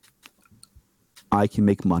 I can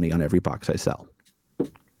make money on every box I sell.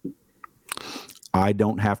 I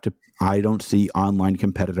don't see online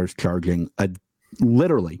competitors charging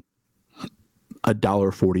literally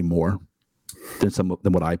 $1.40 more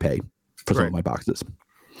than what I pay for some of my boxes.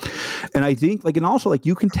 And I think, like, and also, like,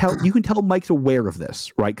 you can tell Mike's aware of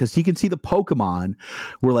this, right? Because he can see the Pokemon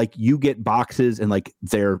where, like, you get boxes and, like,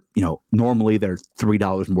 they're, you know, normally they're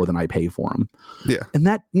 $3 more than I pay for them. Yeah. And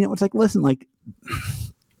that, you know, it's like, listen, like,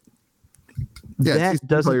 yeah, that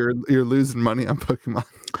doesn't, you're losing money on Pokemon.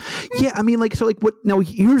 Yeah, I mean, like, so, like, what? Now,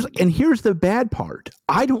 here's the bad part.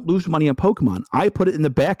 I don't lose money on Pokemon. I put it in the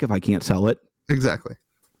back if I can't sell it. Exactly.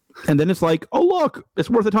 And then it's like, oh, look, it's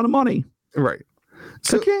worth a ton of money. Right.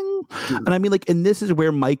 So, and I mean, like, and this is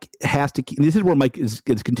where Mike is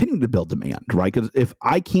continuing to build demand, right? Because if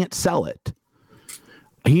I can't sell it,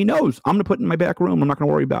 he knows I'm going to put it in my back room. I'm not going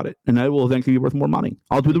to worry about it. And I will eventually be worth more money.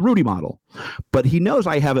 I'll do the Rudy model. But he knows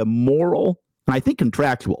I have a moral, and I think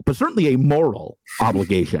contractual, but certainly a moral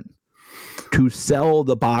obligation to sell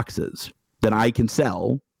the boxes that I can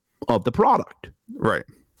sell of the product. Right.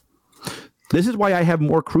 This is why I have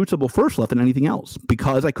more Crucible first left than anything else,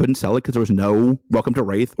 because I couldn't sell it because there was no Welcome to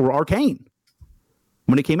Wraith or Arcane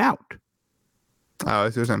when it came out. Oh, I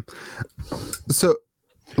see what you're saying. So,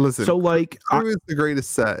 listen. So, like, Crew is the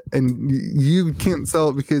greatest set, and you can't sell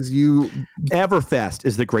it because Everfest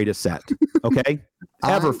is the greatest set. Okay,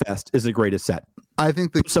 Everfest is the greatest set. I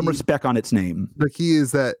think some respect on its name. The key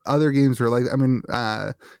is that other games were like, I mean,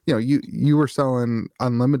 you know, you were selling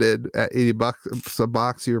Unlimited at $80 a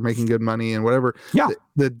box. You were making good money and whatever. Yeah.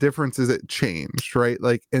 The difference is it changed, right?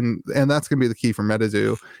 Like, and that's gonna be the key for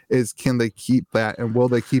MetaZoo is, can they keep that, and will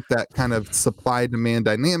they keep that kind of supply demand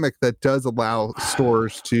dynamic that does allow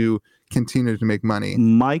stores to continue to make money?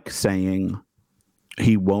 Mike saying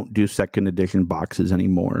he won't do second edition boxes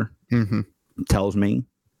anymore tells me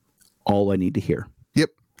all I need to hear. Yep.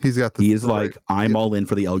 He is like, I'm all in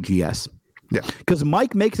for the LGS. Yeah. Because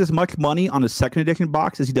Mike makes as much money on a second edition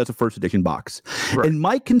box as he does a first edition box. Right. And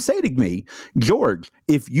Mike can say to me, George,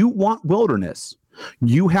 if you want Wilderness,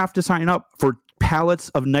 you have to sign up for pallets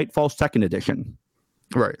of Nightfall second edition.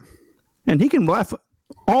 Right. And he can laugh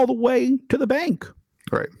all the way to the bank.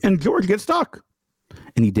 Right. And George gets stuck.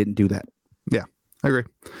 And he didn't do that. Yeah, I agree.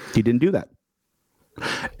 He didn't do that.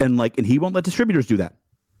 And he won't let distributors do that.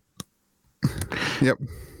 Yep.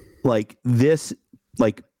 Like this,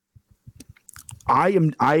 like I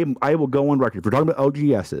will go on record. If we're talking about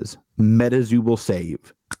LGSs, MetaZoo will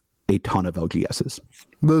save a ton of LGSs.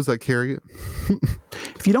 Those that carry it.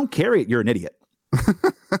 If you don't carry it, you're an idiot.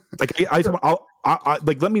 Like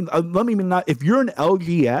let me not. If you're an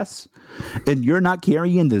LGS and you're not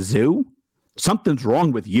carrying the zoo, something's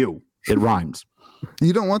wrong with you. It rhymes.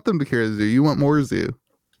 You don't want them to carry the zoo. You want more zoo.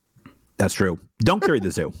 That's true. Don't carry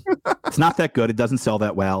the zoo. It's not that good. It doesn't sell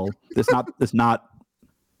that well. It's not that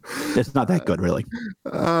good, really.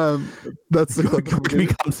 That's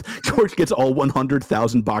the George gets all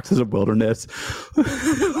 100,000 boxes of Wilderness.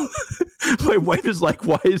 My wife is like,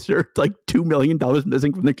 why is there like $2 million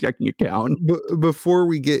missing from the checking account? Before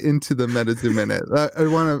we get into the MetaZoo minute, I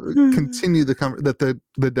want to continue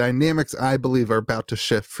the dynamics I believe are about to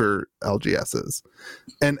shift for LGSs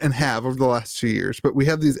and have over the last 2 years. But we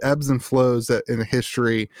have these ebbs and flows that in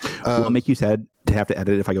history. Will it make you sad to have to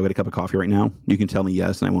edit if I go get a cup of coffee right now? You can tell me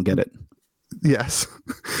yes, and I won't get it. Yes,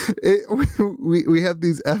 we have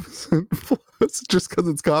these ebbs and flows just because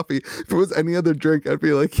it's coffee. If it was any other drink, I'd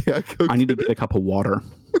be like, yeah, I need to get a cup of water.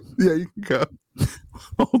 Yeah, you can go.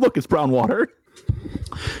 Oh, look, it's brown water.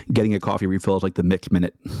 Getting a coffee refill is like the mixed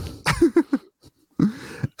minute.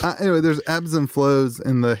 Anyway, there's ebbs and flows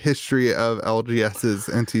in the history of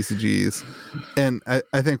LGSs and TCGs. And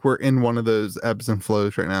I think we're in one of those ebbs and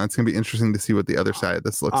flows right now. It's going to be interesting to see what the other side of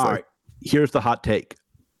this looks like. Right. Here's the hot take.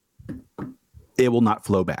 It will not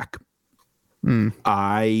flow back.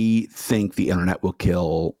 I think the internet will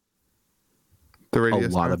kill a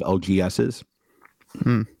lot of LGSs.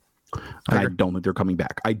 I don't think they're coming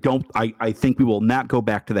back. I think we will not go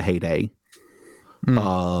back to the heyday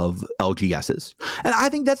of LGSs. And I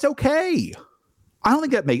think that's okay. I don't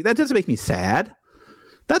think that doesn't make me sad.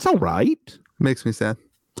 That's all right. Makes me sad.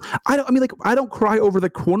 I don't cry over the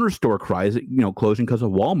corner store cries, closing because of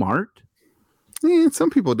Walmart. Some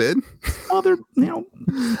people did. Well, they're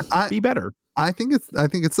be better. I think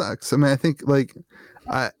it sucks. I mean, I think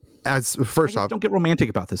don't get romantic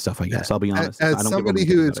about this stuff. I guess I'll be honest. As somebody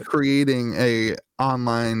who is creating a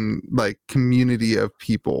online community of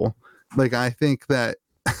people, I think that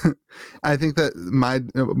my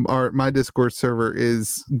Discord server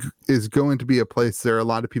is going to be a place there. A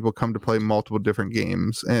lot of people come to play multiple different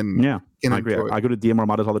games, and I agree. I go to DM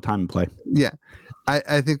Armadas all the time and play. Yeah.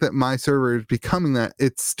 I think that my server is becoming that.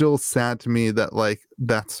 It's still sad to me that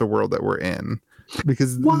that's the world that we're in,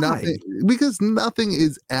 because nothing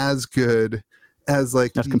is as good as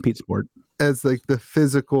that's compete sport, as the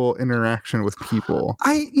physical interaction with people.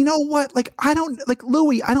 I don't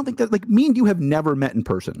Louis. I don't think that me and you have never met in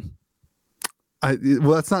person.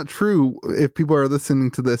 Well, that's not true. If people are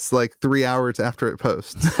listening to this 3 hours after it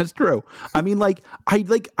posts, that's true. I mean,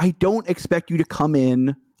 I don't expect you to come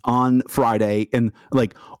in on Friday and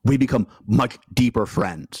we become much deeper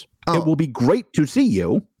friends. It will be great to see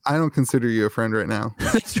you. I don't consider you a friend right now.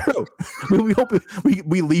 That's true. We hope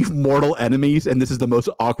we leave mortal enemies, and this is the most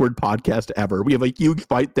awkward podcast ever. We have a huge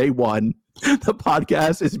fight day one. The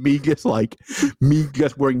podcast is me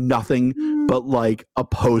just wearing nothing but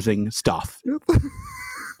opposing stuff.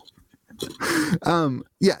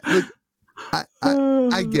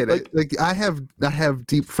 I get it. I have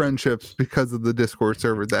deep friendships because of the Discord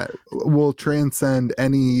server that will transcend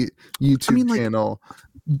any YouTube channel.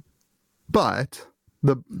 But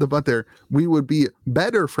but there, we would be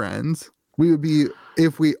better friends. We would be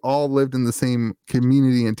if we all lived in the same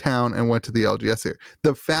community in town and went to the LGS here.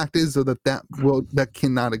 The fact is though that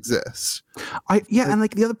cannot exist. And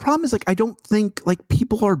the other problem is I don't think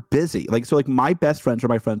people are busy. My best friends are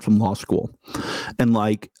my friends from law school, and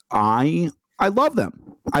I love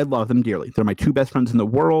them. I love them dearly. They're my two best friends in the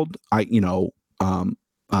world. I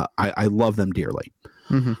love them dearly.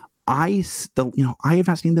 Mm-hmm. I still, I have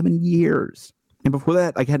not seen them in years. And before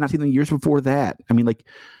that, I had not seen them years before that. I mean,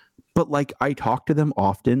 but I talk to them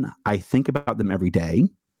often. I think about them every day.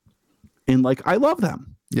 And I love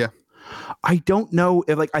them. Yeah. I don't know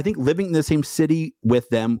if I think living in the same city with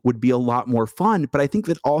them would be a lot more fun. But I think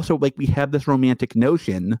that also we have this romantic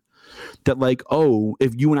notion that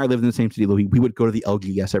if you and I lived in the same city, Louis, we would go to the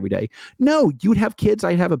LGS every day. No, you'd have kids.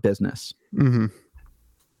 I'd have a business. Mm-hmm.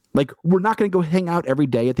 We're not going to go hang out every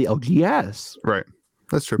day at the LGS. Right.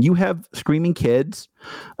 That's true. You have screaming kids,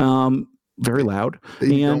 very loud.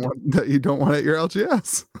 That you don't want at your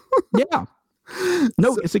LGS. Yeah.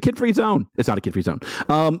 No, it's a kid-free zone. It's not a kid-free zone.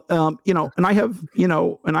 And I have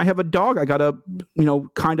a dog. I gotta,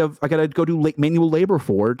 I gotta go do manual labor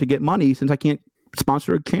for to get money since I can't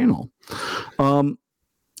sponsor a channel. So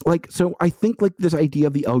I think this idea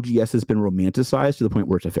of the LGS has been romanticized to the point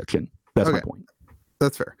where it's a fiction. That's my point.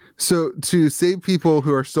 That's fair. So to save people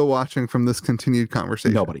who are still watching from this continued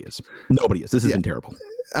conversation, nobody is. This has been terrible.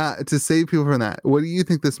 To save people from that, what do you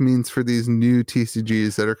think this means for these new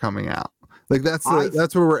TCGs that are coming out? That's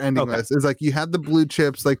where we're ending this. Is you had the blue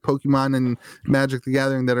chips like Pokemon and Magic the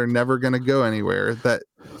Gathering that are never going to go anywhere. But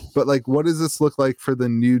what does this look like for the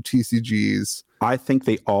new TCGs? I think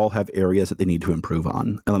they all have areas that they need to improve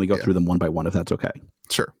on, and let me go through them one by one if that's okay.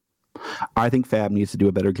 Sure. I think Fab needs to do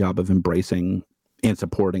a better job of embracing and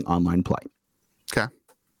supporting online play. Okay.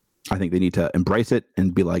 I think they need to embrace it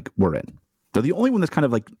and be we're in. They're the only one that's kind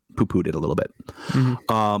of poo-pooed it a little bit.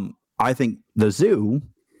 Mm-hmm. I think the zoo,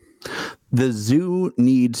 The zoo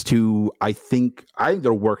needs to, I think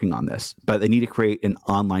they're working on this, but they need to create an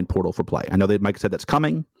online portal for play. I know that Mike said that's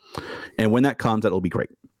coming, and when that comes, that'll be great.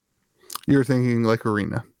 You're thinking like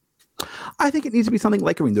Arena. I think it needs to be something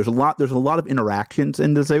like Arena. There's a lot of interactions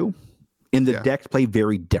in the zoo, and the decks play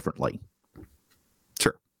very differently.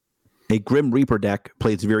 Sure. A Grim Reaper deck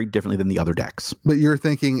plays very differently than the other decks. But you're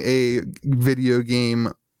thinking a video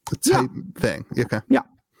game type thing. Okay. Yeah.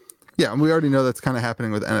 Yeah, and we already know that's kind of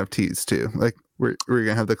happening with NFTs too. Like we're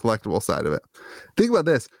gonna have the collectible side of it. Think about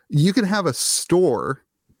this: you can have a store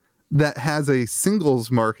that has a singles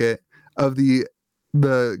market of the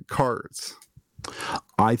cards.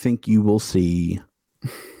 I think you will see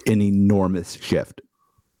an enormous shift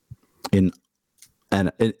into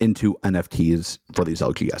NFTs for these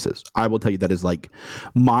LGSs. I will tell you that is like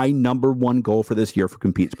my number one goal for this year for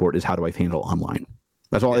Compete Sport is how do I handle online.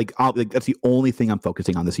 That's all. That's the only thing I'm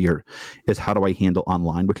focusing on this year is how do I handle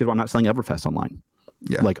online, which is why I'm not selling Everfest online.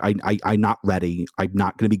 Yeah. Like I'm not ready. I'm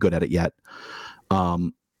not going to be good at it yet.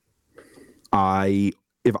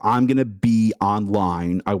 If I'm going to be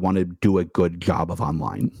online, I want to do a good job of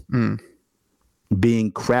online.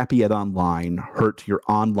 Being crappy at online hurts your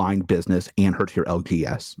online business and hurts your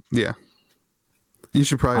LGS. Yeah. You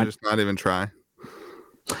should probably just not even try.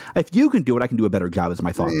 If you can do it, I can do a better job is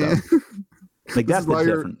my thought though. Like that's the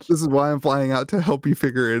difference. This is why I'm flying out to help you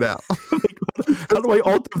figure it out. How do I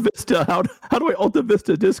Alta Vista? How do I Alta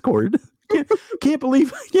Vista Discord? Can't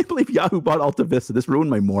believe Yahoo bought Alta Vista. This ruined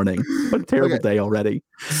my morning. What a terrible day already.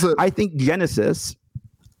 So, I think Genesis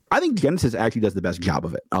actually does the best job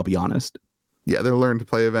of it. I'll be honest. Yeah, they're learning to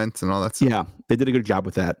play events and all that stuff. Yeah, they did a good job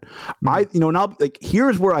with that.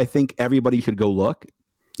 Here's where I think everybody should go look.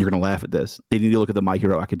 You're gonna laugh at this. They need to look at the My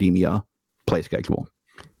Hero Academia play schedule.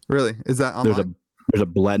 Really? Is that online? There's a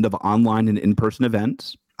blend of online and in-person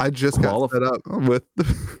events. I just got set up with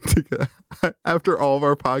after all of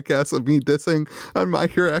our podcasts of me dissing on My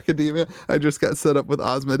Hero Academia. I just got set up with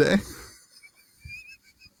Osmodee.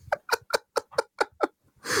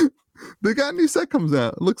 They got a new set comes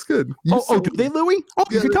out. It looks good. Do they, Louie? Oh,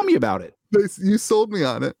 you should tell me about it. You sold me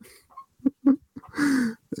on it.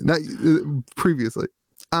 Not previously.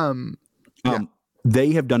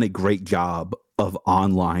 They have done a great job of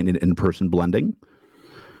online and in-person blending.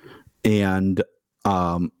 And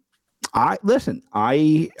I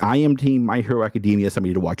am team My Hero Academia is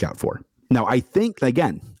somebody to watch out for. Now, I think,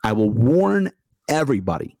 again, I will warn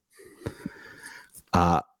everybody.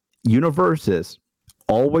 Universes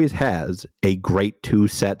always has a great 2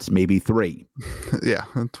 sets, maybe 3. Yeah.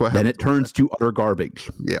 That's what then it turns to utter garbage.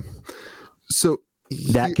 Yeah. So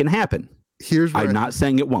that can happen. I'm not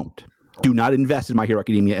saying it won't. Do not invest in My Hero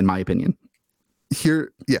Academia, in my opinion.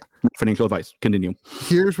 Financial advice. Continue.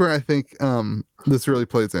 Here's where I think this really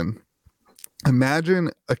plays in.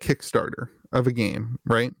 Imagine a Kickstarter of a game,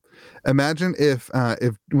 right? Imagine if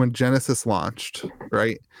when Genesis launched,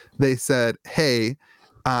 right, they said, hey,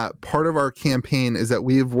 part of our campaign is that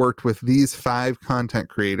we have worked with these 5 content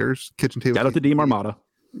creators. Kitchen Table. Shout out to DM Armada.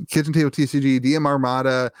 Kitchen Table TCG, DM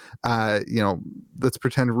Armada, let's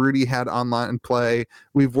pretend Rudy had online play.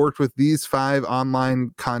 We've worked with these 5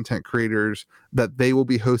 online content creators that they will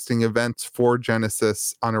be hosting events for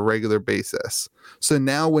Genesis on a regular basis. So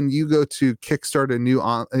now when you go to kickstart a new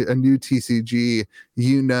TCG,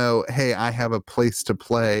 hey, I have a place to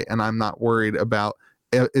play and I'm not worried about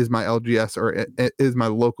is my LGS or is my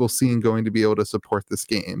local scene going to be able to support this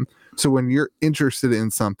game? So when you're interested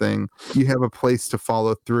in something, you have a place to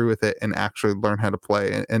follow through with it and actually learn how to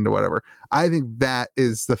play and whatever. I think that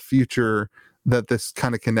is the future that this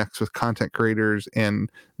kind of connects with content creators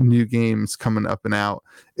and new games coming up and out,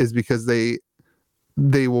 is because they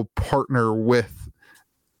will partner with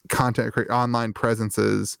online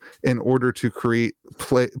presences in order to create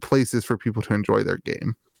places for people to enjoy their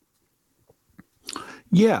game.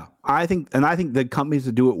 Yeah, I think the companies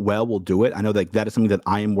that do it well will do it. I know that is something that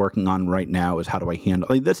I am working on right now, is how do I handle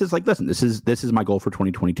this is this is my goal for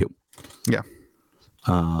 2022. Yeah.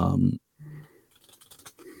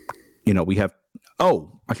 We have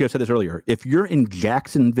I should have said this earlier. If you're in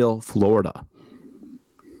Jacksonville, Florida,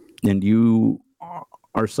 and you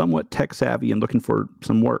are somewhat tech savvy and looking for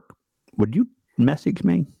some work, would you message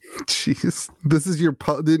me? Jeez, this is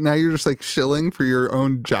now you're just like shilling for your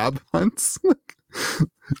own job hunts.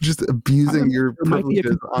 Just abusing your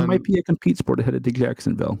privileges. There might be a Compete Sport headed to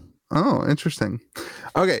Jacksonville. Oh, interesting.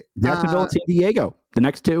 Okay. Jacksonville and San Diego. The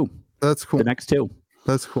next 2. That's cool. The next 2.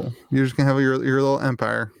 That's cool. You're just going to have your little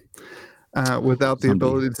empire without the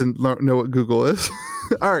ability to know what Google is.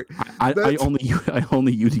 All right. I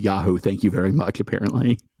only use Yahoo. Thank you very much,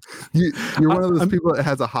 apparently. You're one of those people that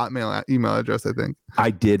has a Hotmail email address, I think.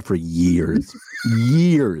 I did for years.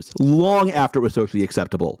 Years. Long after it was socially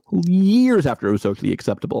acceptable. Years after it was socially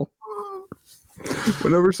acceptable.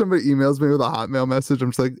 Whenever somebody emails me with a Hotmail message, I'm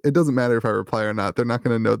just like, it doesn't matter if I reply or not. They're not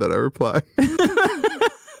going to know that I reply.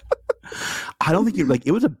 I don't think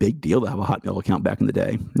it was a big deal to have a Hotmail account back in the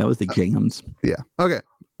day. That was the jams. Yeah. Okay.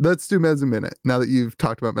 Let's do Meds a Minute now that you've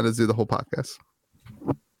talked about Metazoo the whole podcast.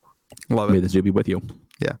 Love it. May the zoo be with you.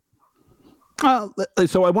 Yeah.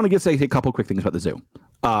 So I want to say a couple quick things about the zoo.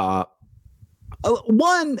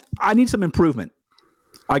 One, I need some improvement.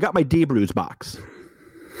 I got my D-Brews box.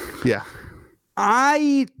 Yeah.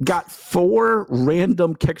 I got 4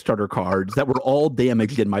 random Kickstarter cards that were all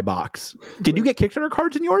damaged in my box. Did you get Kickstarter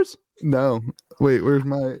cards in yours? No. Wait, where's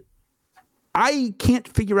my... I can't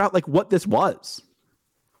figure out what this was.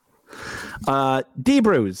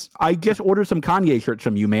 D-Brews, I just ordered some Kanye shirts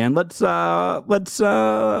from you, man. That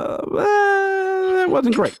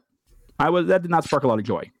wasn't great. That did not spark a lot of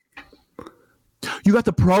joy. You got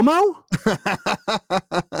the promo?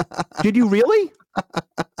 Did you really?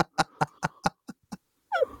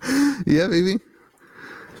 Yeah, baby.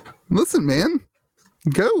 Listen, man.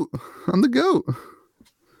 Goat. I'm the goat.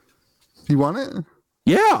 You want it?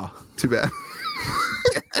 Yeah. Too bad.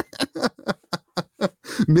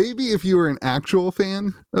 Maybe if you were an actual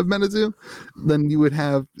fan of Metazoo, then you would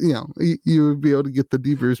have, you would be able to get the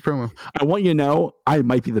D-Brews promo. I want you to know, I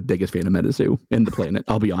might be the biggest fan of Metazoo in the planet.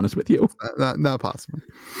 I'll be honest with you. Not possible.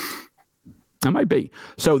 I might be.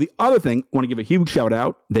 So the other thing, I want to give a huge shout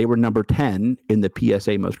out. They were number 10 in the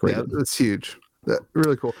PSA most graded. Yeah, that's huge.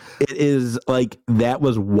 Really cool. It is that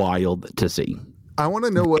was wild to see. I want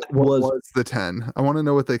to know what was the 10. I want to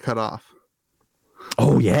know what they cut off.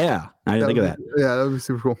 Oh yeah, I didn't think of that. Yeah, that would be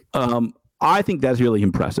super cool. I think that's really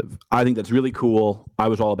impressive. I think that's really cool. I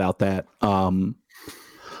was all about that. Listen,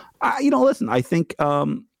 I think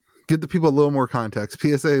give the people a little more context.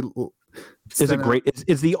 PSA is a great.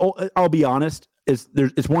 It's the. I'll be honest. It's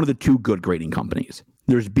one of the 2 good grading companies.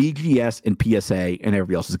 There's BGS and PSA, and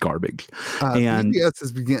everybody else is garbage. And BGS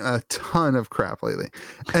has been getting a ton of crap lately.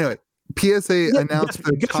 Anyway. PSA announced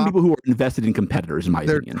some people who are invested in competitors, in my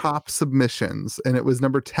opinion. Their top submissions, and it was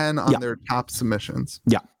number 10 on their top submissions.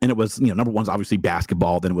 Yeah, and it was number 1's obviously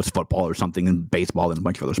basketball, then it was football or something, and baseball, and a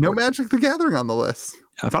bunch of other sports. No Magic the Gathering on the list.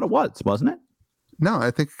 I thought it was, wasn't it? No,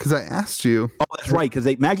 I think because I asked you. Oh, that's right, because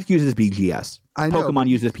Magic uses BGS. I know. Pokemon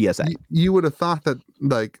uses PSA. You would have thought that,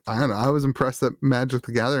 I don't know. I was impressed that Magic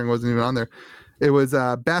the Gathering wasn't even on there. It was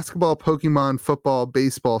basketball, Pokemon, football,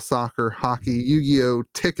 baseball, soccer, hockey, Yu-Gi-Oh,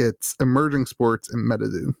 tickets, emerging sports, and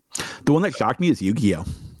Metazoo. The one that shocked me is Yu-Gi-Oh.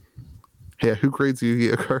 Yeah, who grades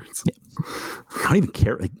Yu-Gi-Oh cards? Yeah. I don't even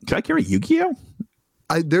care. Should I carry Yu-Gi-Oh?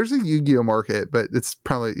 There's a Yu-Gi-Oh market, but it's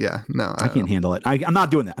probably no. I can't handle it. I'm not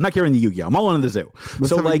doing that. I'm not carrying the Yu-Gi-Oh. I'm all into the zoo.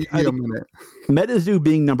 Let's Metazoo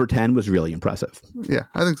being number 10 was really impressive. Yeah,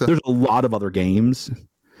 I think so. There's a lot of other games,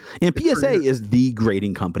 and PSA is the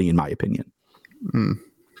grading company in my opinion.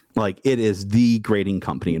 It is the grading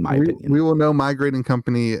company in my opinion. We will know my grading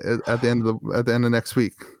company at the end of next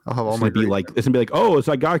week. I'll have all my. It's gonna be oh,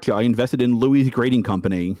 so I got you. I invested in Louis' grading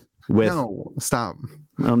company. No, stop.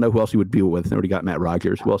 I don't know who else you would be with. I already got Matt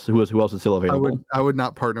Rogers. Who else is still available? I would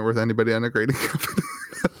not partner with anybody on a grading company.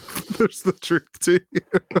 There's the truth to you.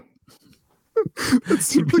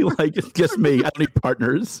 You'd be it's just me. I don't need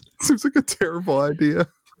partners. Seems like a terrible idea.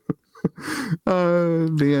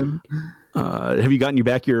 Man. Have you gotten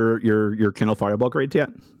your Kindle Fireball grades yet?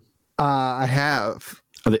 I have.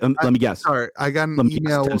 Let me guess. Sorry, I got an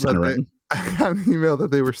email. I got an email that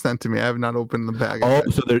they were sent to me. I have not opened the bag. Oh,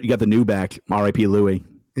 so you got the new batch. R.I.P. Louis.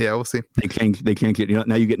 Yeah, we'll see. They changed it.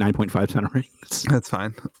 Now you get 9.5 center rings. That's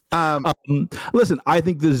fine. Listen, I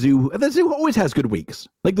think the zoo always has good weeks.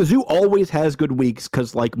 The zoo always has good weeks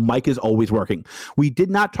because Mike is always working. We did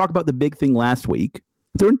not talk about the big thing last week.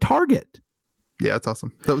 They're in Target. Yeah, it's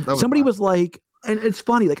awesome. Somebody was and it's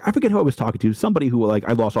funny, I forget who I was talking to, somebody who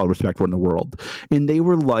I lost all respect for in the world. And they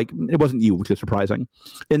were it wasn't you, which is surprising.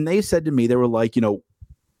 And they said to me, they were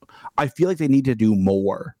I feel like they need to do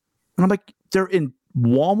more. And I'm like, they're in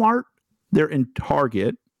Walmart, they're in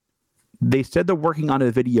Target. They said they're working on a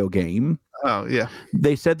video game. Oh, yeah.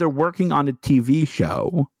 They said they're working on a TV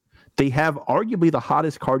show. They have arguably the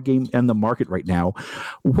hottest card game in the market right now.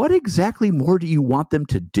 What exactly more do you want them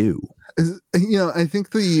to do? I think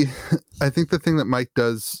the thing that Mike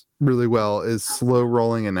does really well is slow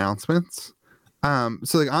rolling announcements.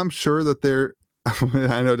 So I'm sure that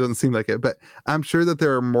I know it doesn't seem like it, but I'm sure that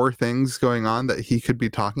there are more things going on that he could be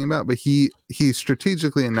talking about, but he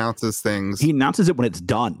strategically announces things. He announces it when it's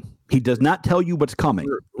done. He does not tell you what's coming.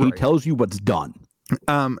 Right. He tells you what's done.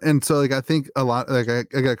 And so like I think a lot, like I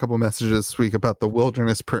got a couple messages this week about the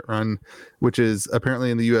Wilderness print run, which is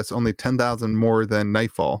apparently in the US only 10,000 more than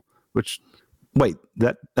Nightfall, which wait,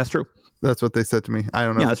 that's true. That's what they said to me. I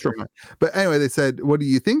don't know. Yeah, that's true. But anyway, they said, "What do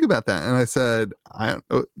you think about that?" And I said, "I don't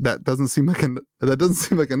know. That doesn't seem like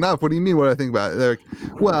enough. What do you mean? What I think about it?" They're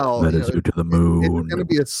like, "Well, that is you to the moon. It's going to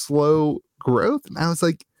be a slow growth." And I was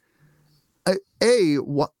like,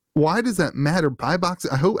 why does that matter? Buy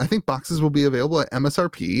boxes. I think boxes will be available at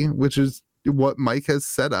MSRP, which is what Mike has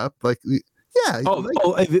set up. Like, yeah.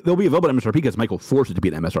 They'll be available at MSRP because Mike will force it to be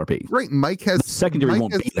at MSRP. Right. Mike has the secondary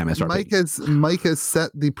won't be at MSRP. Mike has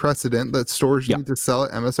set the precedent that stores need to sell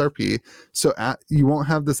at MSRP. So you won't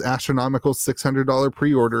have this astronomical $600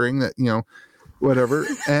 pre-ordering that, whatever.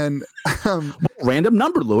 And random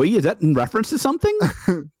number, Louis. Is that in reference to something?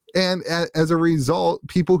 And as a result,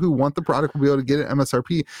 people who want the product will be able to get it at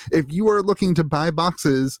MSRP. If you are looking to buy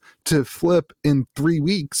boxes to flip in 3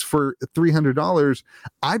 weeks for $300,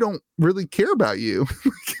 I don't really care about you.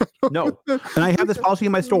 No. And I have this policy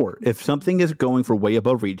in my store. If something is going for way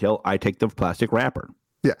above retail, I take the plastic wrapper.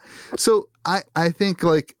 Yeah. So I think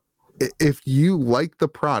like if you like the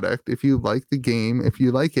product, if you like the game, if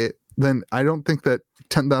you like it, then I don't think that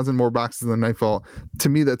 10,000 more boxes than Nightfall, to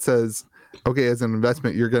me, that says, okay, as an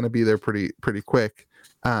investment, you're going to be there pretty quick.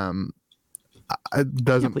 It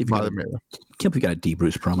doesn't bother me. Can't believe we got a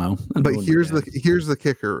D-Bruce promo. But here's the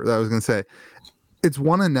kicker that I was going to say. It's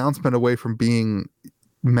one announcement away from being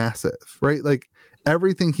massive, right? Like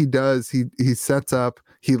everything he does, he sets up.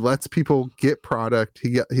 He lets people get product.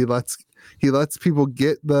 He lets people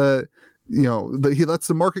get the. He lets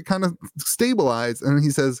the market kind of stabilize, and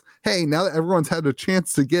he says, hey, now that everyone's had a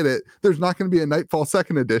chance to get it, there's not going to be a Nightfall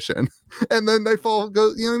second edition. And then Nightfall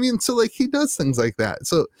goes, you know what I mean? So like he does things like that.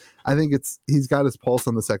 So I think he's got his pulse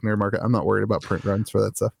on the secondary market. I'm not worried about print runs for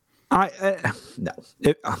that stuff.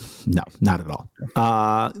 No, not at all.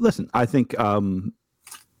 Listen, I think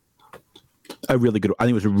I think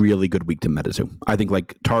it was a really good week to MetaZoo. I think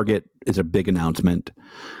like Target is a big announcement.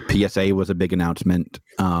 PSA was a big announcement.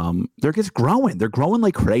 They're just growing. They're growing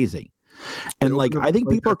like crazy. And like I think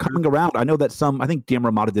people are coming around. I know that I think DM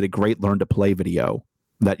Ramada did a great learn to play video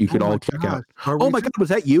that you should all check out. Oh my God, was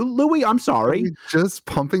that you, Louis? I'm sorry. Just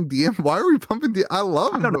pumping DM. Why are we pumping DM? I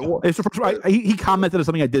love him. I don't know. It's the first, he commented on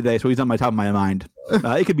something I did today, so he's on my top of my mind.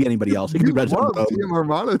 It could be anybody else. It could be Resident DM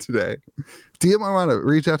Armada today. DM Armada,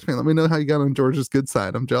 reach out to me. Let me know how you got on George's good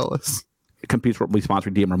side. I'm jealous. Competes for we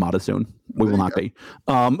sponsor DM Armada soon. We will not be.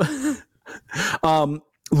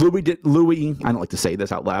 Louis, I don't like to say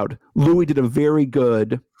this out loud. Louis did a very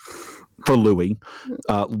good for Louis.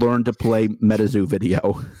 Learn to play MetaZoo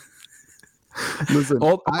video. Listen,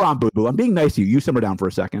 hold on, Boo Boo. I'm being nice to you. You simmer down for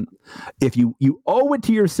a second. If you owe it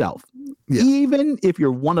to yourself, even if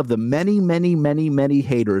you're one of the many, many, many, many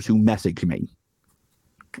haters who message me,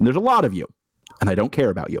 and there's a lot of you, and I don't care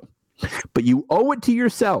about you, but you owe it to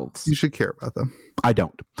yourselves. You should care about them. I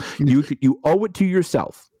don't. You owe it to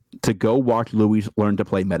yourself to go watch Louis learn to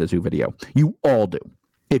play MetaZoo video. You all do.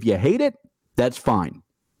 If you hate it, that's fine.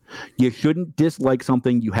 You shouldn't dislike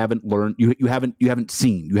something you haven't learned, you haven't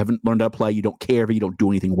seen, you haven't learned how to play, you don't care if you don't do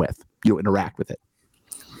anything with, you don't interact with it.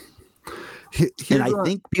 And I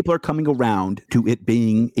think people are coming around to it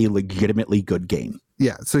being a legitimately good game.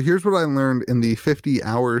 Yeah. So here's what I learned in the 50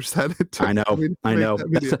 hours that it took. I know.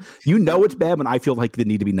 You know it's bad when I feel like they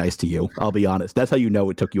need to be nice to you. I'll be honest. That's how you know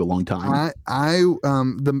it took you a long time.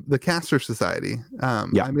 The Caster Society.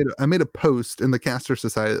 I made a post in the Caster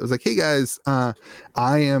Society that was like, hey guys, I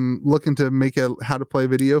am looking to make a how to play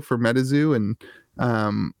video for MetaZoo, and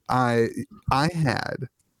I had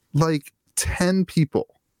like 10 people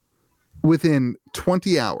within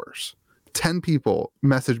 20 hours. 10 people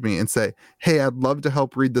message me and say, hey, I'd love to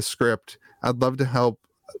help read the script. I'd love to help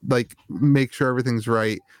like make sure everything's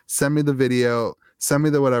right. Send me the video, send me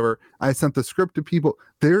the whatever. I sent the script to people.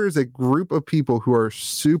 There is a group of people who are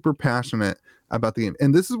super passionate about the game.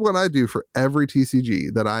 And this is what I do for every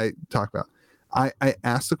TCG that I talk about. I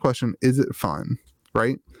ask the question, is it fun?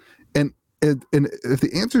 Right. And if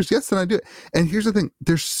the answer is yes, then I do it. And here's the thing.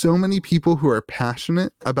 There's so many people who are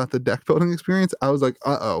passionate about the deck building experience. I was like,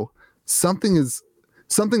 something's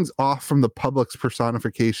off from the public's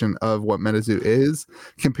personification of what MetaZoo is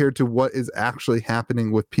compared to what is actually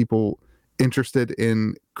happening with people interested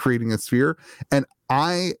in creating a sphere. And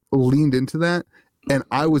I leaned into that, and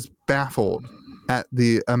I was baffled at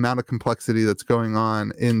the amount of complexity that's going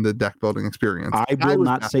on in the deck building experience. I will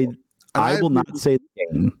not say the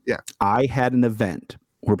game. Yeah. I had an event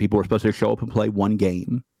where people were supposed to show up and play one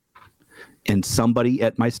game, and somebody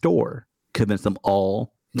at my store convinced them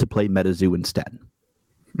all to play MetaZoo instead.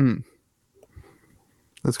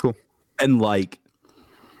 That's cool. And like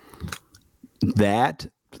that.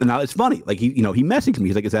 And now it's funny. Like he messaged me.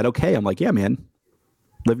 He's like, "Is that okay?" I'm like, "Yeah, man.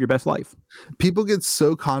 Live your best life." People get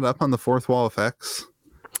so caught up on the fourth wall effects.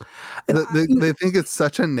 They think it's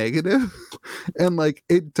such a negative, and like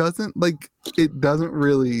it doesn't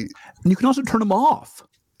really. And you can also turn them off.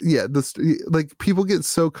 Yeah, like people get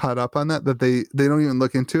so caught up on that they don't even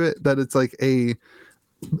look into it. That it's like and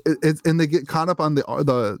they get caught up on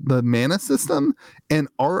the mana system and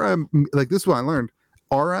aura. Like this is what I learned.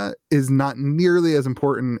 Aura is not nearly as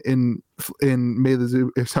important in MetaZoo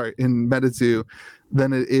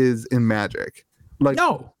than it is in Magic. Like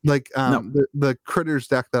no. The critters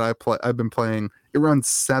deck that I've been playing, it runs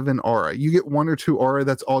 7 aura. You get 1 or 2 aura,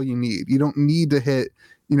 that's all you need. You don't need to hit,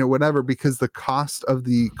 whatever, because the cost of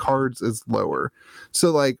the cards is lower.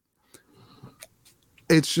 So like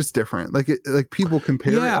it's just different. Like people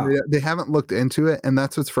compare it and they haven't looked into it, and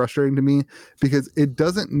that's what's frustrating to me, because it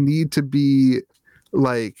doesn't need to be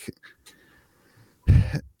like,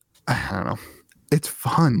 I don't know. It's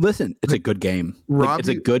fun. Listen, it's a good game. It's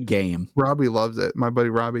a good game. Robbie loves it. My buddy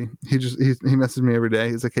Robbie. He messages me every day.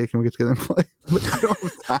 He's like, "Hey, can we get together and play?" But I don't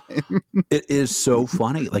have time. It is so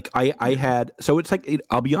funny. Like I had, so it's like,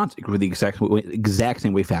 I'll be honest, with the exact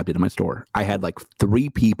same way Fab did in my store. I had like 3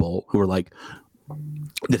 people who were like,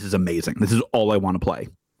 "This is amazing. This is all I want to play."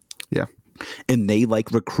 Yeah. And they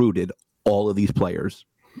like recruited all of these players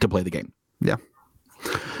to play the game. Yeah.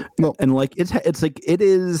 Well, and like it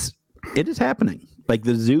is happening. Like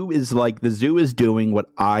the zoo is doing what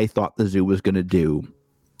I thought the zoo was going to do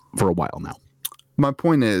for a while now. My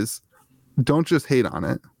point is, don't just hate on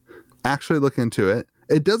it. Actually look into it.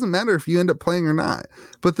 It doesn't matter if you end up playing or not.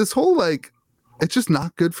 But this whole like, it's just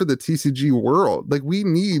not good for the TCG world. Like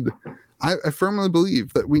I firmly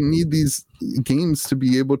believe that we need these games to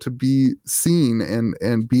be able to be seen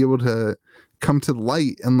and be able to come to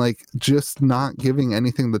light, and like just not giving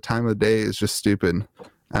anything the time of day is just stupid.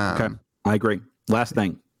 Okay, I agree. Last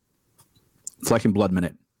thing, Flesh and Blood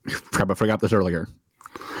Minute. Crap, I forgot this earlier.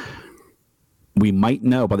 We might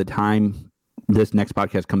know by the time this next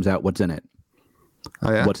podcast comes out what's in it.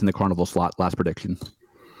 Oh yeah, what's in the carnival slot? Last prediction.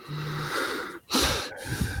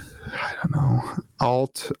 I don't know.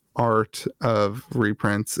 Alt art of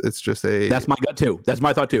reprints. It's just a. That's my gut too. That's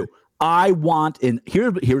my thought too. I want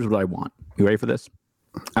here's what I want. You ready for this?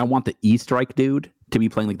 I want the E-Strike dude to be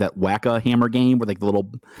playing like that Whack-A-Hammer game where like the little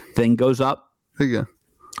thing goes up. Yeah.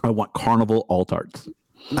 I want carnival alt arts.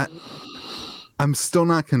 I'm still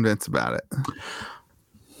not convinced about it.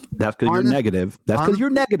 That's because you're negative. That's because you're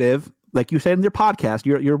negative. Like you said in your podcast,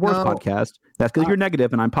 your worst podcast. That's because you're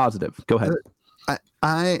negative and I'm positive. Go ahead.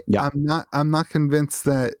 I'm not convinced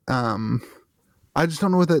that I just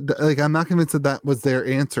don't know what that, like, I'm not convinced that was their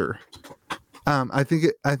answer. I think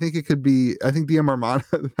it could be. I think DM Armada.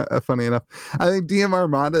 Funny enough, I think DM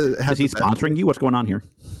Armada has. Is he sponsoring you? What's going on here?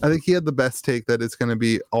 I think he had the best take that it's going to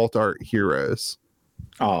be alt art heroes.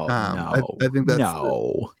 Oh no! I think that's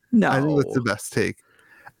no. I think that's the best take.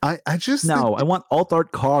 I just no. I want alt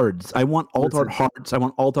art cards. I want alt art hearts. I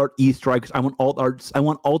want alt art E-Strikes. I want alt arts. I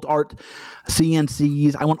want alt art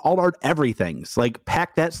CNCs. I want alt art everything's. Like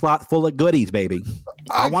pack that slot full of goodies, baby.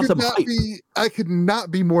 I want some hype. I could not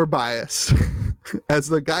be more biased as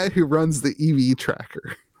the guy who runs the EV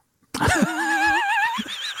tracker.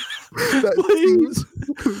 Please.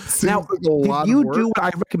 Seems now, like a lot did you of work. do what I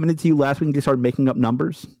recommended to you last week and just start making up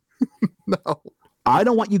numbers? No. I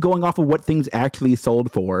don't want you going off of what things actually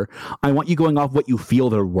sold for. I want you going off what you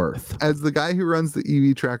feel they're worth. As the guy who runs the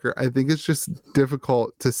EV tracker, I think it's just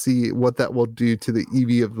difficult to see what that will do to the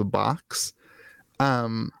EV of the box.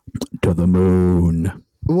 To the moon.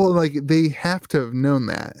 Well, like they have to have known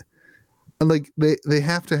that. Like they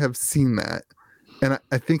have to have seen that. And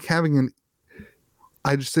I think I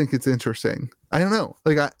just think it's interesting. I don't know.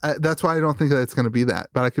 Like I that's why I don't think that it's going to be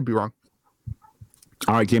that, but I could be wrong.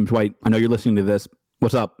 All right, James White, I know you're listening to this.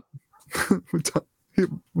 What's up? Can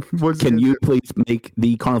you please make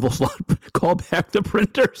the carnival slot call back the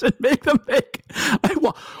printers and make them make?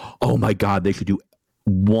 Oh my God, they should do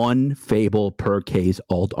one Fable per case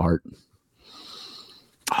alt art.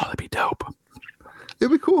 Oh, that'd be dope.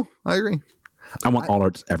 It'd be cool. I agree. I want all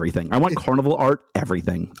arts, everything. I want carnival art,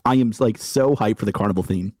 everything. I am like so hyped for the carnival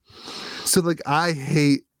theme. So like, I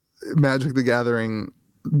hate Magic the Gathering,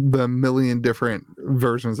 the million different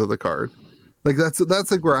versions of the card. Like that's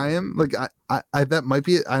like where I am. Like I that might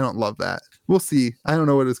be it. I don't love that. We'll see. I don't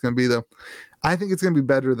know what it's going to be though. I think it's going to be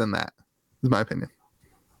better than that. Is my opinion.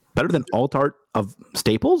 Better than alt art of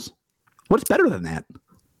Staples? What's better than that?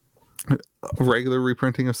 A regular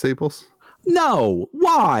reprinting of Staples. No.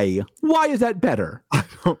 Why? Why is that better? I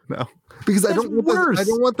don't know. Because I don't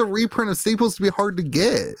want the reprint of Staples to be hard to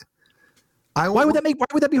get. Why would that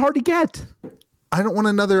be hard to get? I don't want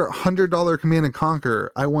another $100 Command and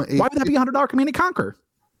Conquer. Why would that be $100 Command and Conquer?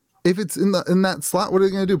 If it's in that slot, what are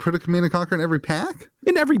they going to do? Put a Command and Conquer in every pack?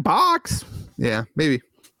 In every box? Yeah, maybe.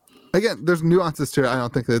 Again, there's nuances to it. I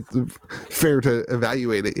don't think it's fair to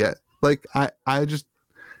evaluate it yet. Like I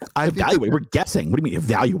evaluate. We're guessing. What do you mean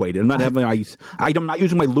evaluate it? I'm not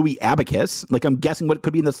using my Louis abacus. Like I'm guessing what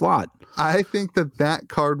could be in the slot. I think that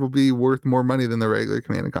card will be worth more money than the regular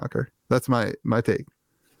Command and Conquer. That's my take.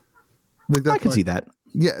 Like I can see that.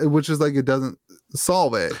 Yeah, which is like it doesn't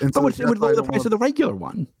solve it. And so it would lower the price of the regular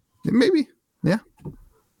one. Maybe. Yeah.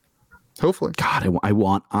 Hopefully. God, I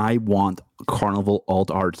want Carnival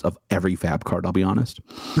alt arts of every Fab card, I'll be honest.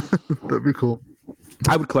 That'd be cool.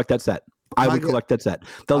 I would collect that set.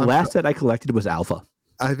 The last set I collected was Alpha.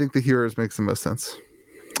 I think the heroes makes the most sense.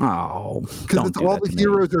 Oh, because it's all the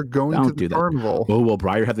heroes are going to the carnival. Oh, will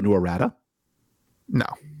Briar have the new errata? No.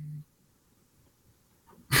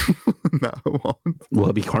 No, it won't. Will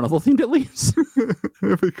it be carnival themed at least?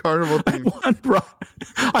 It'll be carnival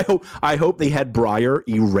themed. I hope they had Briar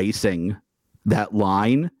erasing that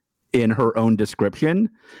line in her own description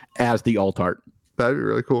as the alt art. That'd be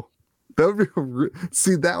really cool.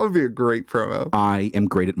 That would be a great promo. I am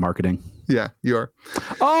great at marketing. Yeah, you are.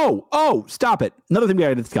 Oh, stop it. Another thing we got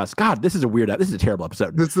to discuss. God, this is a terrible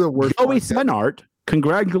episode. This is the worst. Joey Senart,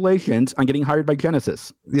 congratulations on getting hired by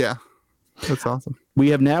Genesis. Yeah, that's awesome. We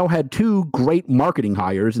have now had 2 great marketing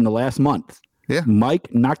hires in the last month. Yeah. Mike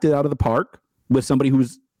knocked it out of the park with somebody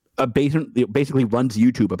who's basically runs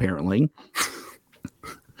YouTube, apparently.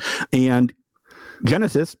 And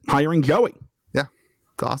Genesis hiring Joey. Yeah,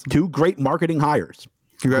 it's awesome. 2 great marketing hires.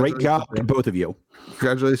 Great job to both of you.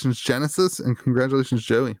 Congratulations, Genesis, and congratulations,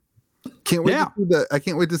 Joey. Can't wait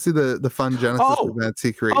to see the fun Genesis events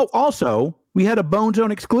he creates. Oh, also, we had a Bone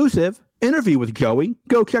Zone exclusive interview with Joey.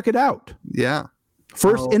 Go check it out. Yeah.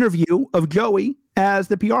 First interview of Joey as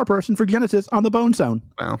the PR person for Genesis on the Bone Zone.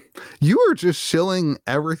 Wow. You are just shilling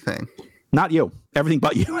everything. Not you. Everything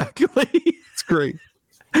but you, actually. It's great.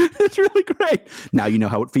 It's really great. Now you know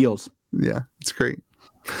how it feels. Yeah, it's great.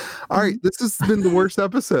 All right, this has been the worst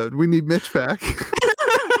episode. We need Mitch back.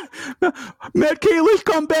 Matt Kalish,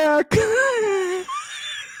 come back.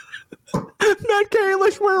 Matt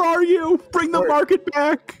Kalish, where are you? Bring the market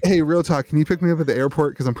back. Hey, real talk. Can you pick me up at the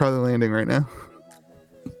airport? Because I'm probably landing right now.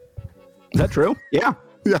 Is that true? Yeah.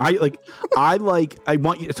 I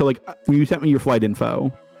want you. So when you sent me your flight info,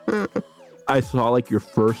 I saw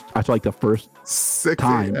the first 6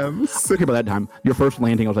 time. a.m. Okay, by that time, your first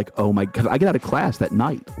landing, I was like, oh my, because I get out of class that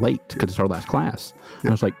night late because it's our last class.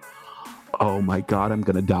 And I was like, oh my God, I'm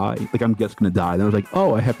going to die. Like, I'm just going to die. Then I was like,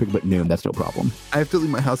 oh, I have to pick up at noon. That's no problem. I have to leave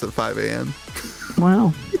my house at 5 a.m.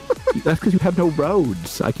 Well, that's because you have no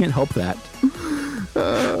roads. I can't help that.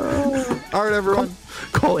 All right, everyone.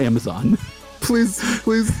 Call Amazon. Please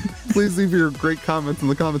leave your great comments in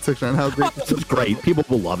the comment section on how great this is great. People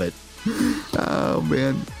will love it. Oh,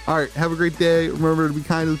 man. All right. Have a great day. Remember to be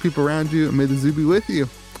kind to the people around you, and may the zoo be with you.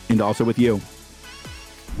 And also with you.